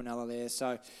good for Quinella there.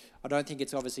 So I don't think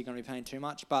it's obviously going to be paying too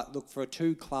much, but look, for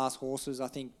two class horses, I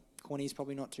think Quinny's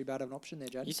probably not too bad of an option there,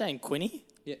 Jade. You saying Quinny?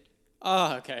 Yeah.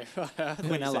 Oh, okay.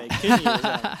 Quinella.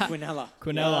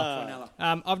 Quinella.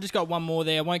 I've just got one more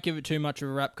there. I won't give it too much of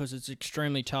a wrap because it's an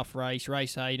extremely tough race.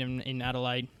 Race 8 in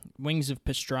Adelaide. Wings of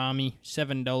Pastrami,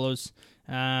 $7.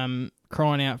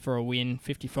 Crying out for a win,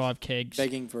 55 kegs.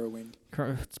 Begging for a win.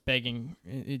 It's begging.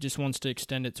 It just wants to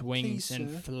extend its wings Please, and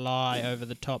sir. fly over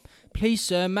the top. Please,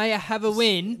 sir, may I have a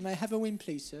win? May I have a win,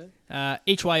 please, sir?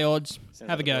 Each way odds. Sounds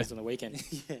Have a like go. boys on the weekend.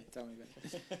 Yeah, tell me about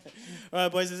it. All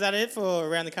right, boys, is that it for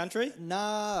around the country?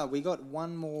 Nah, we got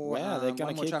one more. Wow, they're gonna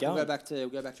one more keep track. going. We'll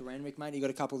go back to Randwick, mate. You got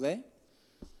a couple there?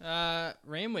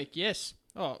 Randwick, yes.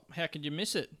 Oh, how could you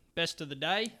miss it? Best of the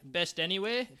day, best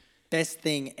anywhere. Best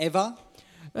thing ever.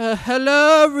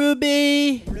 Hello,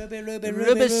 Ruby.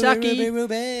 Ruby Saki. Woo!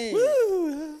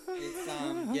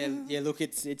 It's, look,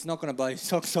 it's not going to blow your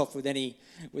socks off with any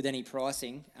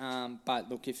pricing. But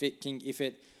look, if it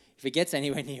gets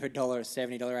anywhere near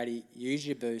 $1.70, $1.80, use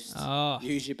your boost. Oh.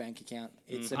 Use your bank account.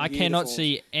 It's I cannot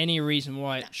see any reason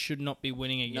why it should not be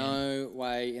winning again. No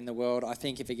way in the world. I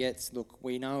think if it gets, look,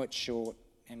 we know it's short,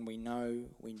 and we know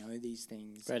these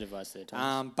things. Great advice there,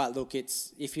 Thomas. But look,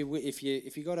 it's if you're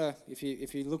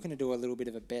looking to do a little bit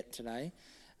of a bet today,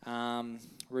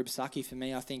 Rubsaki for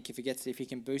me. I think if you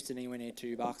can boost it anywhere near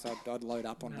 $2, I'd load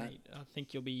up on that. I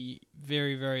think you'll be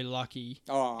very, very lucky.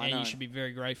 Oh, I and know. you should be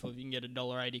very grateful if you can get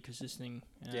 $1.80 because this thing.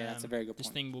 Yeah, that's a very good This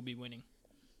point. thing will be winning.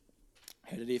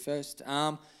 Heard it here first.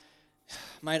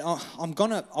 Mate,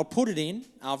 I'll put it in.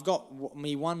 I've got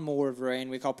me one more of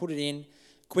Randwick. I'll put it in.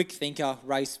 Quick Thinker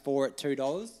race 4 at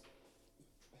 $2.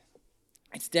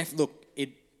 It's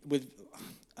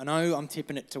I know I'm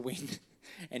tipping it to win,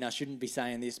 and I shouldn't be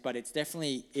saying this, but it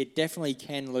definitely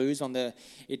can lose on the.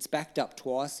 It's backed up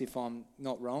twice if I'm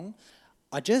not wrong.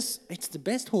 It's the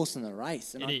best horse in the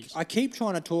race, and I keep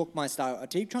trying to talk myself. I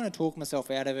keep trying to talk myself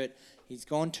out of it. He's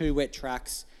gone 2 wet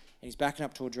tracks, and he's backing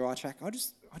up to a dry track. I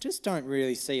just don't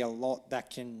really see a lot that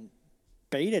can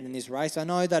beat it in this race. I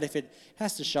know that if it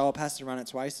has to show up, has to run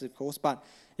its races, of course, but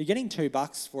you're getting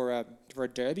 $2 for a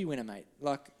Derby winner, mate.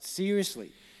 Like,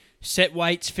 seriously. Set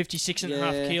weights,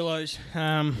 56.5 kilos.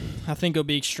 I think it'll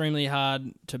be extremely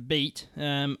hard to beat.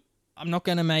 I'm not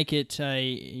going to make it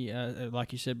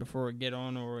like you said before, a get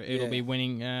on, or it'll be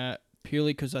winning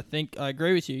purely because I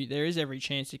agree with you. There is every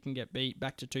chance it can get beat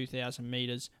back to 2,000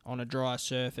 metres on a dry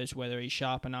surface, whether he's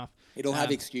sharp enough. It'll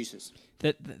have excuses.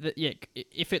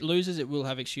 If it loses, it will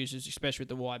have excuses, especially with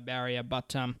the wide barrier.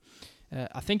 But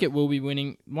I think it will be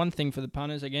winning. One thing for the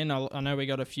punters, again, I know we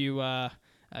got a few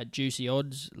juicy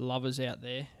odds lovers out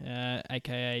there,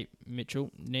 a.k.a.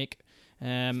 Mitchell, Nick,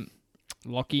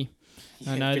 Lockie.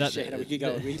 I know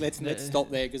that. Let's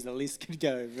stop there because the list can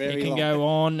go very long. It can go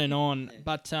on and on. Yeah.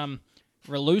 But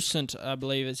Relucent, I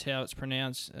believe is how it's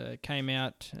pronounced, came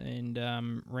out and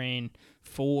ran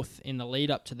 4th in the lead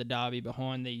up to the Derby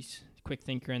behind these Quick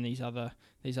Thinker and these other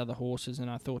horses, and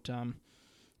I thought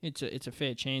it's a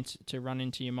fair chance to run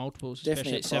into your multiples,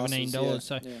 Definitely especially at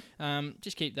 $17.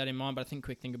 Just keep that in mind. But I think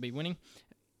Quick Thinker will be winning.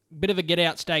 Bit of a get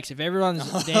out stakes. If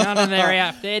everyone's down and they're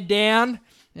out, if they're down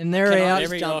and they're out.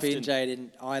 Jump in, Jaden.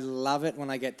 I love it when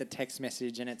I get the text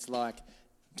message and it's like,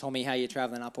 Tommy, how you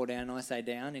travelling up or down? And I say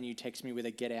down, and you text me with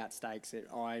a get out stakes that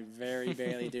I very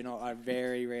rarely do not. I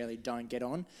very rarely don't get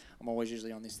on. I'm always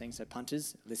usually on this thing. So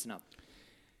punters, listen up.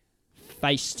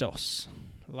 Faistos.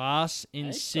 Last in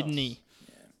Faistos. Sydney.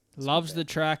 Loves the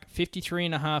track.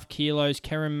 53.5 kilos.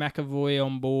 Karen McAvoy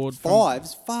on board.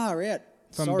 Fives, far out.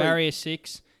 From Sorry. Barrier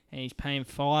 6. And he's paying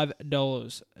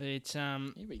 $5. It's Here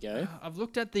we go. I've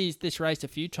looked at this race a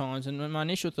few times, and my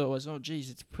initial thought was, oh geez,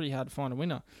 it's pretty hard to find a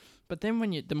winner. But then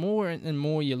the more and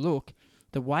more you look,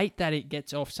 the weight that it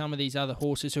gets off some of these other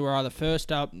horses who are either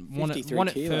first up, want it kilo.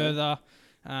 further,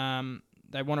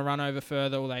 they want to run over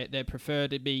further, or they prefer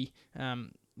to be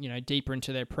deeper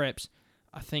into their preps.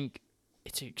 I think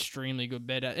it's an extremely good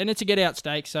bet, and it's a get out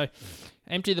stake. So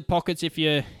empty the pockets if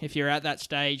you're at that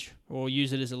stage, or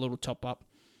use it as a little top up.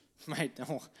 Mate,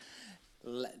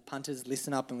 punters,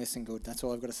 listen up and listen good. That's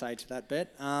all I've got to say to that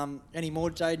bet. Any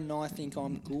more, Jaden? I think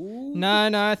I'm good.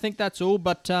 No, I think that's all.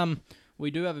 But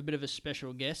we do have a bit of a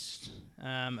special guest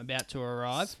about to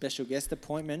arrive. Special guest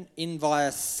appointment in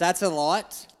via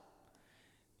satellite.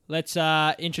 Let's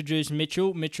introduce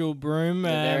Mitchell Broom.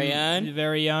 The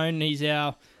very own. He's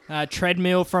our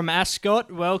treadmill from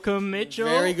Ascot. Welcome, Mitchell.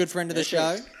 Very good friend of the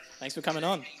show. Thanks for coming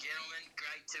on. Gentlemen,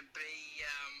 great to be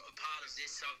a part of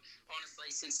this. Honestly,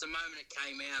 since the moment it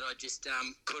came out, I just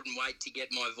couldn't wait to get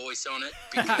my voice on it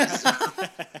because, I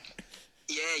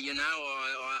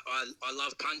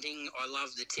love punting. I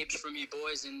love the tips from you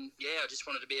boys, and I just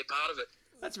wanted to be a part of it.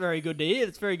 That's very good to hear.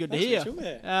 Mitchell,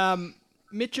 yeah.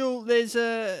 Mitchell, there's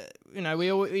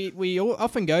we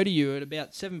often go to you at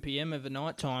about 7 p.m. of the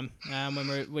night time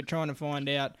when we're trying to find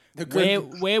out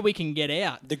where we can get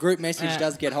out. The group message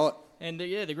does get hot. And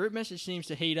the group message seems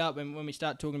to heat up when we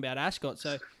start talking about Ascot.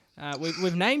 So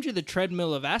we've named you the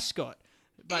treadmill of Ascot.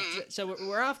 But so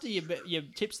we're after your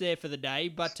tips there for the day.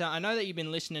 But I know that you've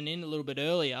been listening in a little bit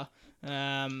earlier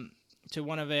to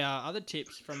one of our other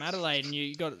tips from Adelaide, and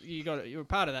you were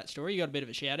part of that story. You got a bit of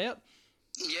a shout out.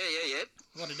 Yeah.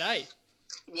 What a day!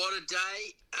 What a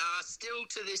day. Still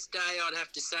to this day, I'd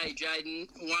have to say, Jaden,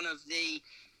 one of the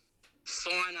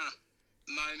finer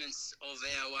moments of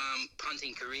our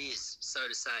punting careers, so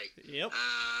to say. Yep.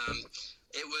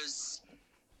 It was,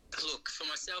 look, for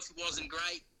myself, it wasn't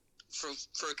great. For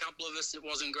a couple of us, it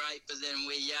wasn't great. But then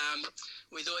we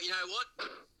thought, you know what?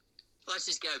 Let's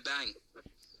just go bang.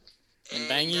 And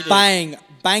bang you did. Bang,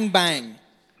 bang, bang.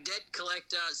 Debt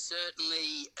collector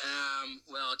certainly.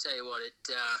 I'll tell you what,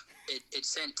 it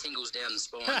sent tingles down the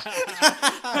spine.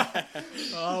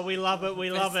 Oh, we love it.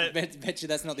 We love it. Bet you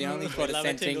that's not the only spot it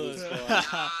sent tingles. There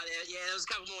was a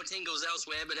couple more tingles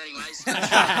elsewhere, but anyways.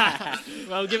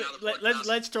 Well,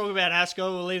 let's talk about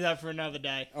Ascot. We'll leave that for another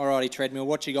day. Alrighty, treadmill.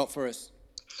 What you got for us?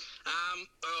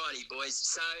 Alrighty, boys.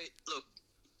 So, look,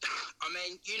 I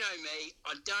mean, you know me.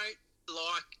 I don't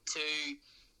like to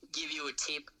give you a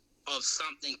tip of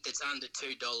something that's under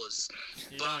 $2.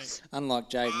 But Unlike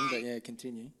Jaden, but yeah,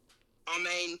 continue. I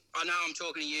mean, I know I'm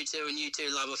talking to you two, and you two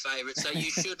love a favourite, so you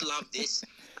should love this.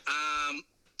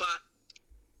 But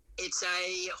it's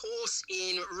a horse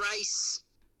in race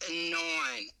 9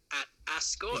 at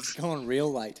Ascot. It's gone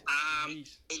real late.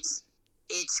 It's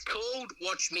called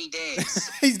Watch Me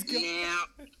Dance. Now,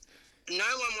 no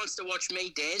one wants to watch me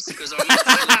dance because I'm not.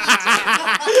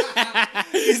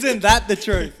 Isn't that the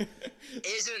truth?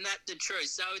 Isn't that the truth?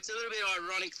 So it's a little bit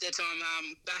ironic that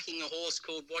I'm backing a horse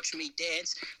called Watch Me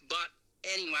Dance. But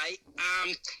anyway,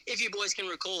 if you boys can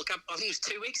recall, I think it was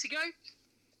 2 weeks ago,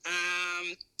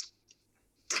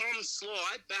 Tom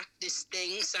Sly backed this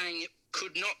thing saying it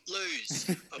could not lose.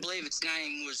 I believe its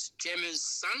name was Gemma's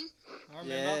Son. I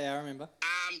remember.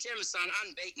 Gemma's Son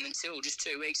unbeaten until just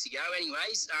 2 weeks ago.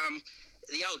 Anyways,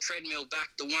 the old treadmill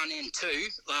backed the 1 and 2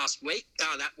 that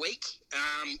week.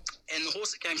 And the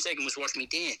horse that came second was Watch Me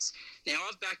Dance. Now,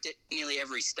 I've backed it nearly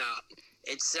every start.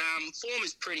 Its form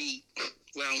is pretty,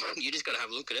 well, you just got to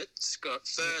have a look at it. It's got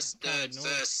first, third,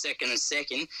 first, second, and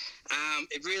second.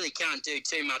 It really can't do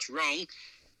too much wrong.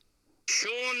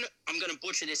 Sean, I'm going to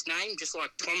butcher this name just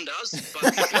like Tom does,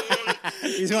 but Sean...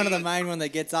 He's one of the main one that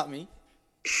gets up me.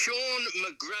 Sean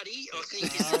McGruddy, I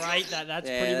think is all right, that's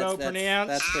pretty well pronounced.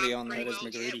 That's pretty on there, well, as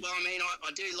McGruddy. Yeah, well, I mean,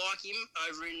 I do like him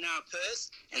over in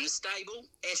Perth, and the stable,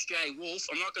 SJ Wolf.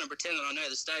 I'm not going to pretend that I know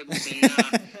the stables in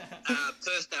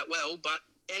Perth that well, but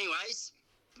anyways,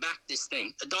 back this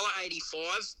thing.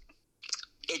 $1.85.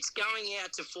 It's going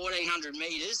out to 1,400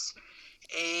 metres,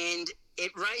 and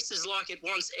it races like it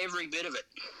wants every bit of it.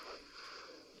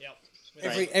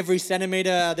 Yep. Every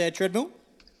centimetre there, treadmill?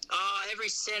 Every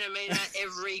centimetre,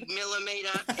 every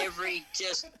millimetre,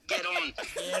 just get on.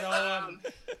 Get on.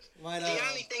 The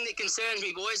only thing that concerns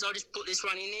me, boys, I'll just put this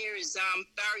one in here, is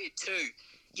barrier 2.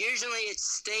 Usually it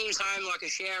steams home like a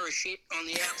shower of shit on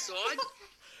the outside.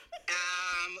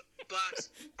 But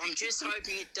I'm just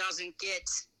hoping it doesn't get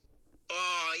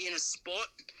in a spot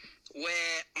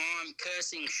where I'm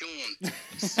cursing Sean.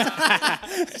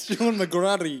 Sean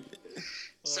McGrady.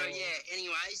 So yeah,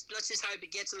 anyways, let's just hope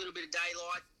it gets a little bit of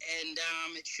daylight and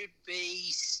it should be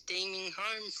steaming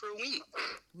home for a win.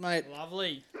 Mate,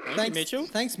 Lovely. Thank you, Mitchell.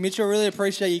 Thanks, Mitchell. Really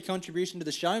appreciate your contribution to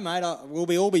the show, mate.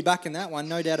 We'll all be back in that one,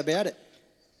 no doubt about it.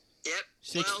 Yep.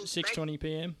 6:20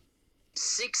 p.m.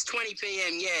 6:20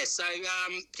 p.m. Yeah. So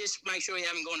just make sure you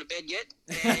haven't gone to bed yet.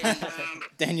 And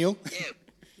Daniel. yeah,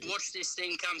 watch this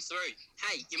thing come through.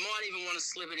 Hey, you might even want to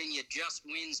slip it in your Just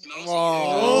Wins multi.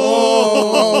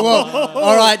 Whoa.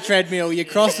 All right, Treadmill, you're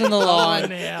crossing the line.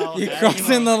 now. You're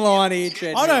crossing the line here,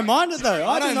 Treadmill. I don't mind it though.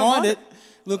 I don't mind it.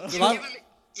 Look,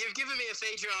 You've given me a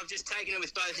feature and I've just taken it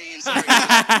with both hands. Sorry.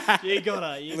 You got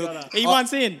her. He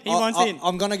wants in. He wants in.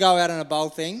 I'm going to go out on a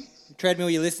bold thing. Treadmill,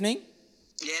 you listening?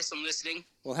 Yes, I'm listening.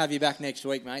 We'll have you back next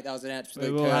week, mate. That was an absolute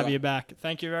We will curler. have you back.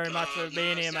 Thank you very much for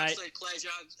being it's here, an mate. absolute pleasure.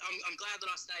 I'm glad that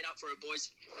I stayed up for it,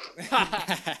 boys.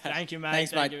 Thank you, mate.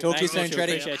 Thanks, Thank mate. you. Talk to you Thanks, soon, Mitchell.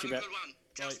 Treddy. Appreciate you, Have a bro. good one.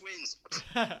 Just Wins.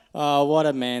 Oh, what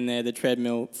a man there, the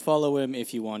treadmill. Follow him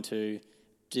if you want to.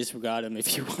 Disregard him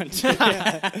if you want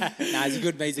to. No, he's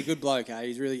a good bloke, eh?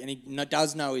 He's really, and he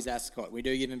does know his Ascot. We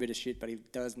do give him a bit of shit, but he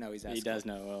does know his Ascot. He does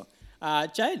know well.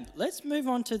 Jade, let's move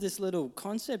on to this little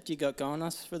concept you got going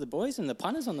us for the boys and the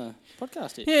punters on the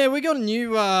podcast here. Yeah, we got a new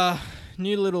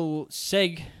little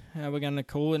seg. We're going to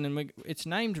call it, and it's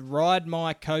named "Ride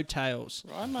My Coattails."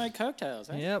 Ride my cocktails,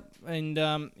 eh? Yep, and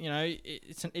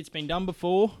it's been done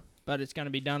before, but it's going to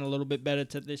be done a little bit better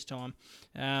this time.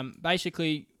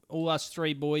 Basically, all us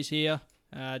three boys here,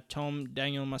 Tom,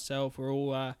 Daniel, and myself, we've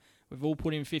all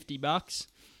put in $50,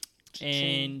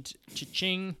 and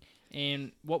cha-ching.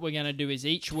 And what we're going to do is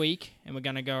each week, and we're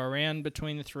going to go around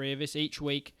between the three of us. Each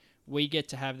week, we get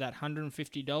to have that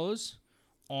 $150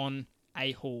 on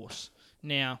a horse.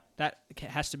 Now, that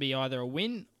has to be either a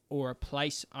win or a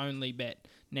place-only bet.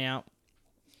 Now,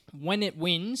 when it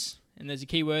wins, and there's a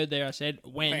key word there, I said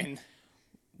when.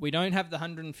 We don't have the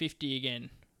 150 again.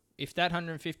 If that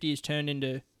 150 is turned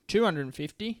into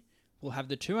 250, we'll have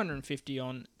the 250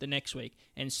 on the next week,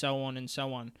 and so on and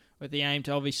so on, with the aim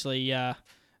to obviously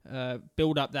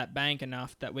build up that bank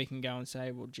enough that we can go and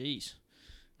say, well, geez,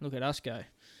 look at us go.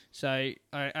 So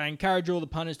I encourage all the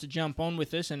punters to jump on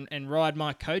with us and ride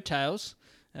my coattails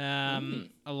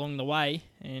along the way.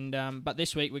 And but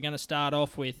this week we're going to start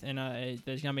off with, and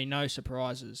there's going to be no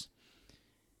surprises,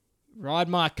 ride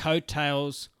my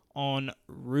coattails on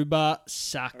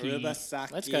Rubasaki.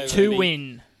 Let's go. To Ruby.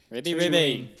 win.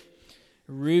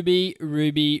 Ruby.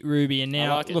 Ruby. And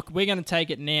now, like it. look, we're going to take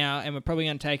it now, and we're probably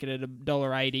going to take it at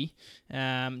 $1.80,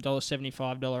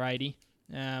 $1.75, $1.80.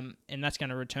 And that's going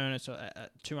to return us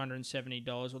at $270.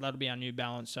 Well, that'll be our new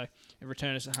balance, so it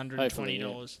return us $120. Hopefully,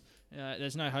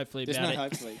 There's no hopefully There's about no it.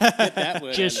 hopefully. Get that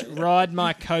word Just out there. ride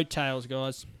my coattails,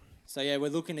 guys. So yeah, we're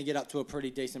looking to get up to a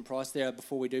pretty decent price there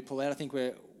before we do pull out. I think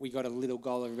we got a little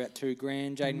goal of about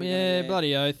 $2,000, Jaden. we're Yeah, gonna-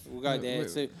 bloody oath. We'll go there.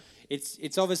 So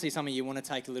it's obviously something you want to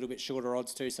take a little bit shorter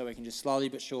odds to, so we can just slowly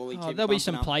but surely keep There'll be bumping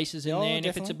some up. places in Oh, there, and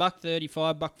if it's definitely.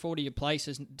 $1.35, $1.40 a place,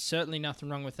 there's certainly nothing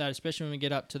wrong with that, especially when we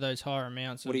get up to those higher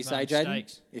amounts. What do you of, say, Jaden?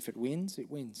 stakes. If it wins,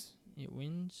 it wins. It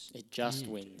wins. It just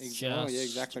wins. Oh, yeah,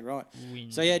 exactly right.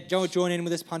 Wins. So yeah, join in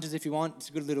with us, punters, if you want. It's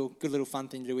a good little fun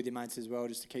thing to do with your mates as well,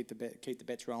 just to keep the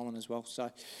bets rolling as well.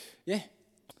 So, yeah.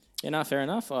 Yeah, no, fair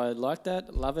enough. I like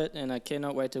that, love it, and I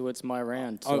cannot wait till it's my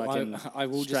round so I can I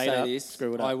will just straight say up this.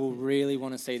 screw it up. I will really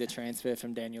want to see the transfer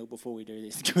from Daniel before we do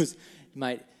this because,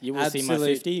 mate, You will see my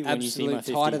 50 when you see my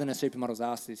 50. tighter than a supermodel's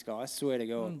ass, this guy. I swear to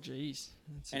Oh, God. jeez.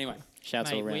 Anyway,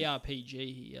 Shouts Mate, all around. we are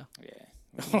PG here. yeah.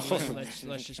 let's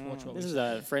just watch what we This is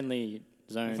say. a friendly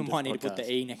zone. We might need to put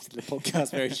the E next to the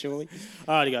podcast very shortly.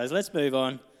 Alrighty, guys, let's move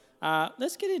on.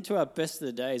 Let's get into our best of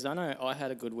the days. I know I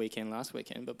had a good weekend last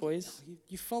weekend, but boys,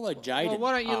 You followed Jaden. Well,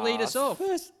 why don't you lead us off?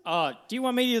 first, do you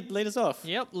want me to lead us off?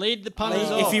 Yep, lead the punters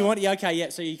If off. you want, yeah, okay, yeah.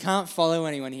 So you can't follow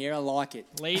anyone here. I like it.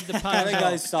 Lead the Gavin punters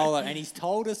goes off. solo, and he's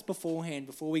told us beforehand,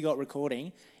 before we got recording,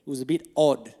 it was a bit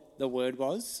odd, the word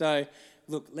was. So,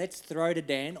 look, let's throw to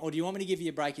Dan, or do you want me to give you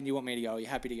a break and do you want me to go? Are you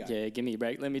happy to go? Yeah, give me a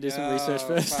break. Let me do some research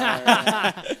first.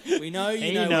 We know you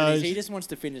He know what it knows. is. He just wants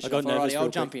to finish I off. got nervous Alrighty, I'll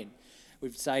real jump quick. in.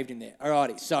 We've saved him there.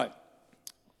 Alrighty, so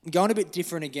I'm going a bit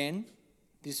different again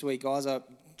this week, guys. I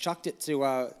chucked it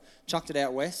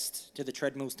out west to the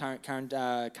Treadmills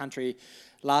current country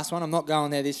last one. I'm not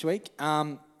going there this week.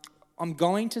 I'm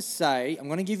going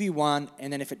to give you one,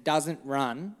 and then if it doesn't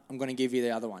run, I'm going to give you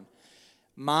the other one.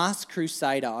 Masked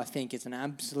Crusader, I think, is an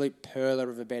absolute perler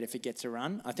of a bet if it gets a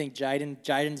run. I think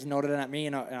Jaden's nodded at me,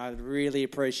 and I really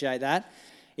appreciate that.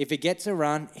 If it gets a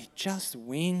run, it just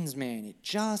wins, man. It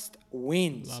just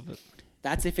wins. Love it.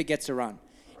 That's if it gets a run.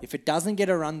 If it doesn't get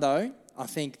a run, though, I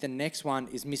think the next one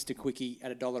is Mr. Quickie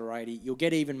at $1.80. You'll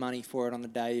get even money for it on the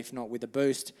day, if not with a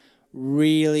boost.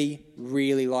 Really,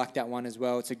 really like that one as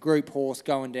well. It's a group horse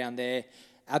going down there.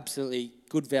 Absolutely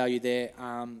good value there.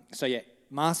 So, yeah,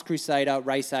 Masked Crusader,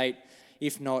 race 8.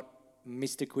 If not,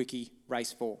 Mr. Quickie,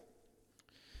 race 4.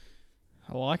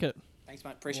 I like it. Thanks,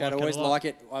 mate. Appreciate it. Like I always it a lot. like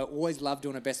it. I always love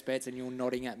doing a best bets, and you're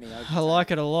nodding at me. I like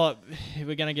it a lot.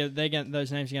 We're gonna get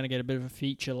those names are gonna get a bit of a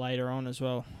feature later on as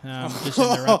well. Just in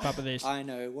the wrap up of this. I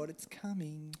know what it's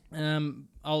coming.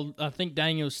 I think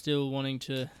Daniel's still wanting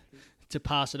to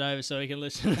pass it over so he can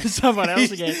listen to someone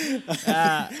else again.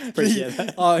 Appreciate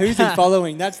that. Oh, who's he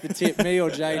following? That's the tip. Me or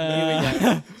Jaden? Here we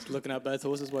go. Just looking up both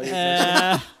horses while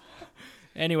you're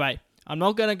Anyway, I'm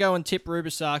not going to go and tip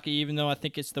Rubisaki, even though I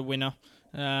think it's the winner.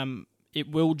 It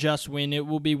will just win. It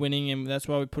will be winning, and that's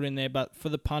why we put in there. But for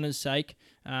the punter's sake,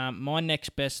 my next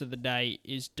best of the day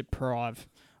is Deprive.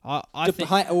 I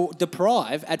think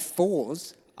Deprive at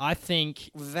 4s. I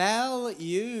think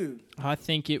Value.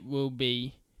 it will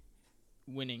be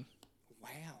winning.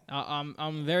 Wow.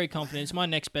 I'm very confident. It's my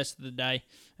next best of the day.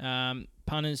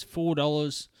 Punters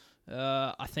 $4.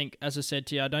 I think, as I said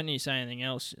to you, I don't need to say anything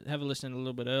else. Have a listen a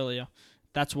little bit earlier.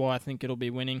 That's why I think it'll be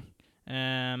winning.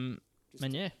 And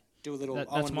yeah, Do a little.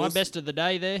 that's Owen my Wilson. best of the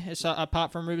day there. It's,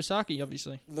 apart from Rubisaki,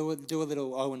 obviously. Do a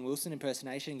little Owen Wilson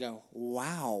impersonation. And go,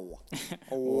 wow,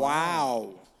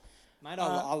 wow. Mate,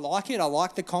 I like it. I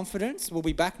like the confidence. We'll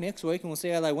be back next week and we'll see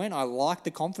how they went. I like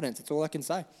the confidence. That's all I can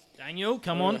say. Daniel,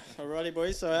 come on. Alrighty,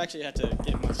 boys. So I actually had to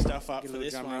get my stuff up Get a for little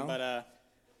this drum one, roll. but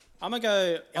I'm gonna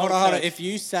go. Hold on. If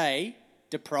you say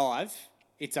Deprive,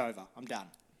 it's over. I'm done.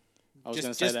 I was just-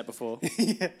 going to say just- that before,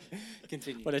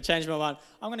 Continue. but I changed my mind.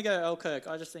 I'm going to go Elkirk.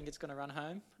 I just think it's going to run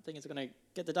home. I think it's going to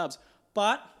get the dubs.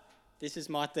 But this is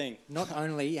my thing. Not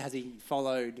only has he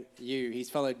followed you, he's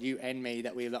followed you and me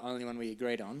that we're the only one we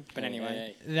agreed on. But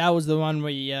anyway, That was the one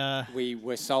we... we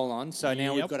were sold on. So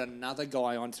now we've Yep. got another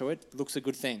guy onto it. Looks a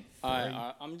good thing.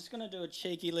 I'm just going to do a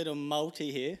cheeky little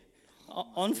multi here.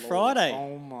 On Friday,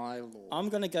 Oh, my Lord. I'm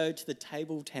going to go to the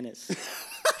table tennis.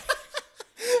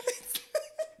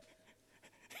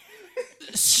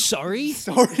 Sorry?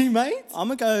 Sorry, mate. I'm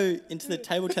going to go into the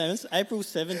table tennis, April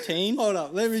 17. Hold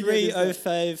up. Let me get this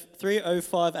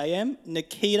 3:05 a.m.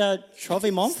 Nikita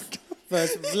Trofimov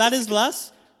versus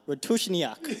Vladislas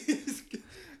Ratushniak.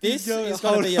 This is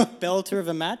going to be a belter of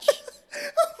a match.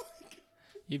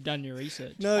 You've done your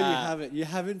research. No, you haven't. You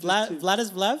haven't.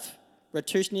 Vladislav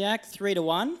Ratushniak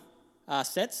 3-1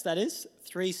 sets. That is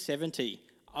 370.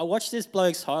 I watched this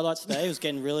bloke's highlights today. I was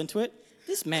getting real into it.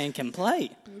 This man can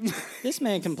play. This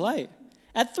man can play.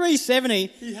 At 370,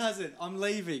 He hasn't. I'm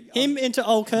leaving. him into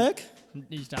Old Kirk.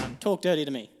 He's done. Talk dirty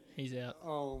to me. He's out.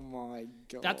 Oh, my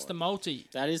God. That's the multi.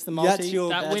 That is the multi. That's your-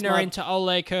 That That's winner my- into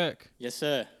Ole Kirk. Yes,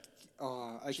 sir.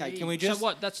 Oh, okay. Can we just... So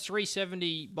what? That's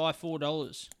 $370 by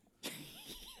 $4.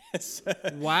 Yes, sir.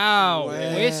 Wow.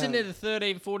 We're sitting at a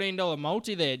 $13, $14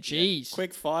 multi there. Jeez.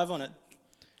 Quick 5 on it.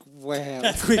 Wow.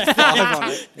 Quick 5 on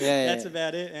it. Yeah. That's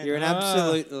about it. And You're an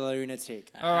absolute lunatic.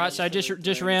 All right, so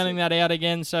just rounding that out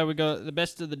again. So we got the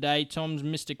best of the day. Tom's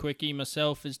Mr. Quickie.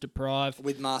 Myself is Deprive.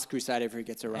 With Masked Crusader if he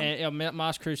gets a run. And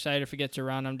Masked Crusader forgets to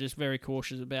run. I'm just very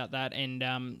cautious about that. And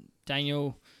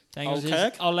Daniel's Old is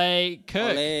Kirk? Ole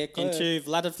Kirk. Ole Kirk. into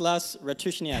Vladislas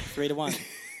Ratushniak 3-1.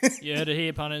 You heard it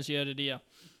here, punters. You heard it here.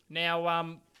 Now,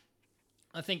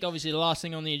 I think obviously the last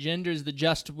thing on the agenda is the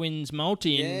Just Wins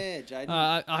multi. And, Yeah,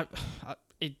 Jaden.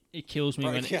 it kills me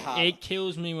Broke your heart. it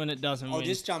kills me when it doesn't I'll win.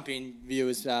 just jump in,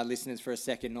 viewers, listeners, for a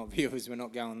second. Not viewers, we're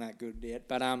not going that good yet.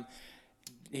 But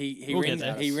he We'll get rings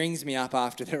there. he rings me up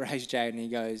after the race, Jade, and he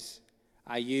goes,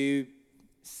 "Are you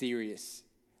serious?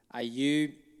 Are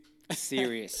you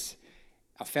serious?"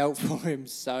 I felt for him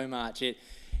so much.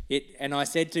 And I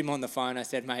said to him on the phone, I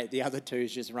said, "Mate, the other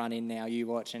two's just run in now. You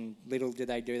watch." And little did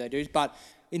they do. But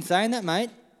in saying that, mate,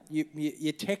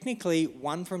 you're technically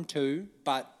 1 from 2,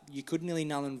 but you could nearly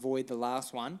null and void the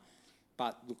last one.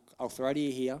 But look, I'll throw to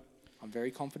you here. I'm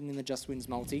very confident in the Just Wins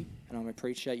multi, and I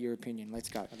appreciate your opinion. Let's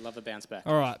go. I'd love a bounce back.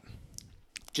 All right.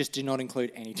 Just do not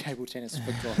include any table tennis,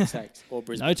 for God's sakes. Or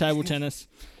Brisbane. No table tennis.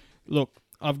 Look,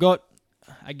 I've got,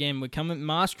 again, we're coming,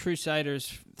 Masked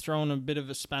Crusader's throwing a bit of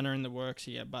a spanner in the works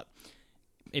here, but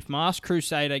if Masked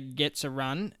Crusader gets a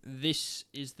run, this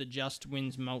is the Just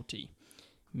Wins multi.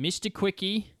 Mr.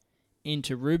 Quickie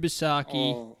into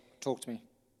Rubisaki Oh, talk to me.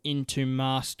 into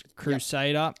Masked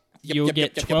Crusader. you'll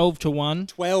get 12 to 1.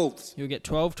 12. You'll get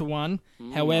 12 to 1.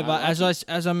 However,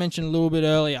 as I mentioned a little bit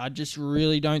earlier, I just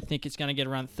really don't think it's going to get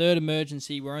around. Third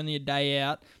emergency, we're only a day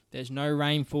out. There's no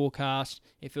rain forecast.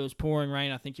 If it was pouring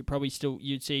rain, I think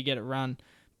you'd see you get it run.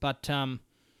 But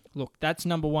look, that's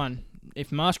number one.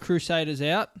 If Masked Crusader's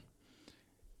out,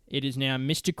 it is now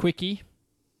Mr. Quickie.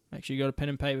 Make sure you got a pen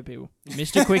and paper, people.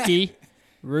 Mr. Quickie,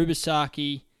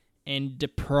 Rubisaki, and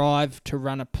Deprive to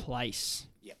run a place.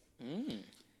 Yep.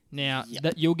 Now,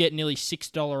 that you'll get nearly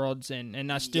 $6 odds in, and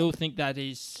I still think that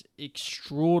is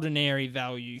extraordinary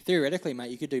value. Theoretically, mate,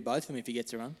 you could do both of them if he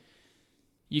gets a run.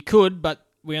 You could, but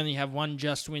we only have one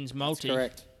Just Wins multi. That's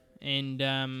correct. And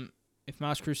if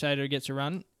Masked Crusader gets a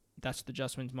run, that's the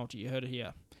Just Wins multi. You heard it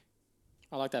here.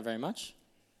 I like that very much.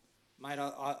 Mate,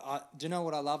 I do you know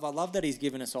what I love? I love that he's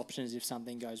given us options if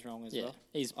something goes wrong as well.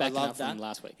 He's I backing love up from that.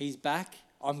 last week. He's back.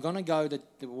 I'm going to go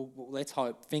let's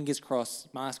hope, fingers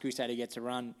crossed, Masked Crusader gets a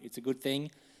run. It's a good thing.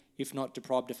 If not,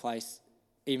 Deprived to Place,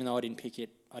 even though I didn't pick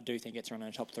it, I do think it's around in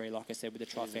the top 3, like I said, with the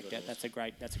trifecta. That's a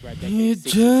great bet. It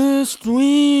just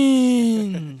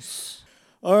wins.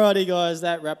 Alrighty, guys,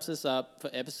 that wraps us up for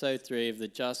episode 3 of the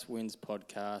Just Wins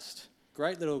podcast.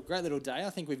 Great little day. I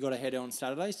think we've got ahead on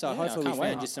Saturday, so Yeah, hopefully I we can't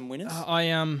found wait. you some winners.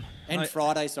 And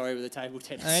Friday, with the table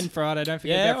tennis. And Friday, don't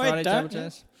forget about Friday table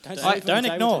tennis. Don't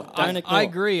ignore. I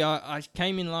agree. I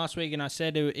came in last week and I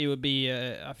said it would be.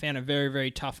 I found a very,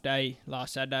 very tough day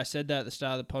last Saturday. I said that at the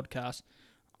start of the podcast.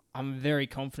 I'm very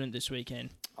confident this weekend.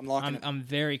 I'm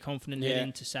very confident heading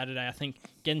into Saturday. I think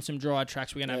getting some dry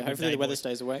tracks. We're gonna have a good hopefully day, the weather boys.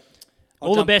 stays away.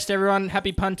 All the best, everyone.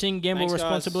 Happy punting. Gamble Thanks, guys.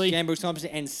 responsibly. Gamble responsibly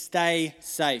and stay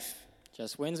safe.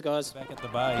 Just Wins, guys. Back at the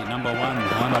bay, number 1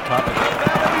 on a topic. The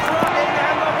battle is running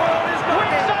and the world is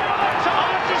looking.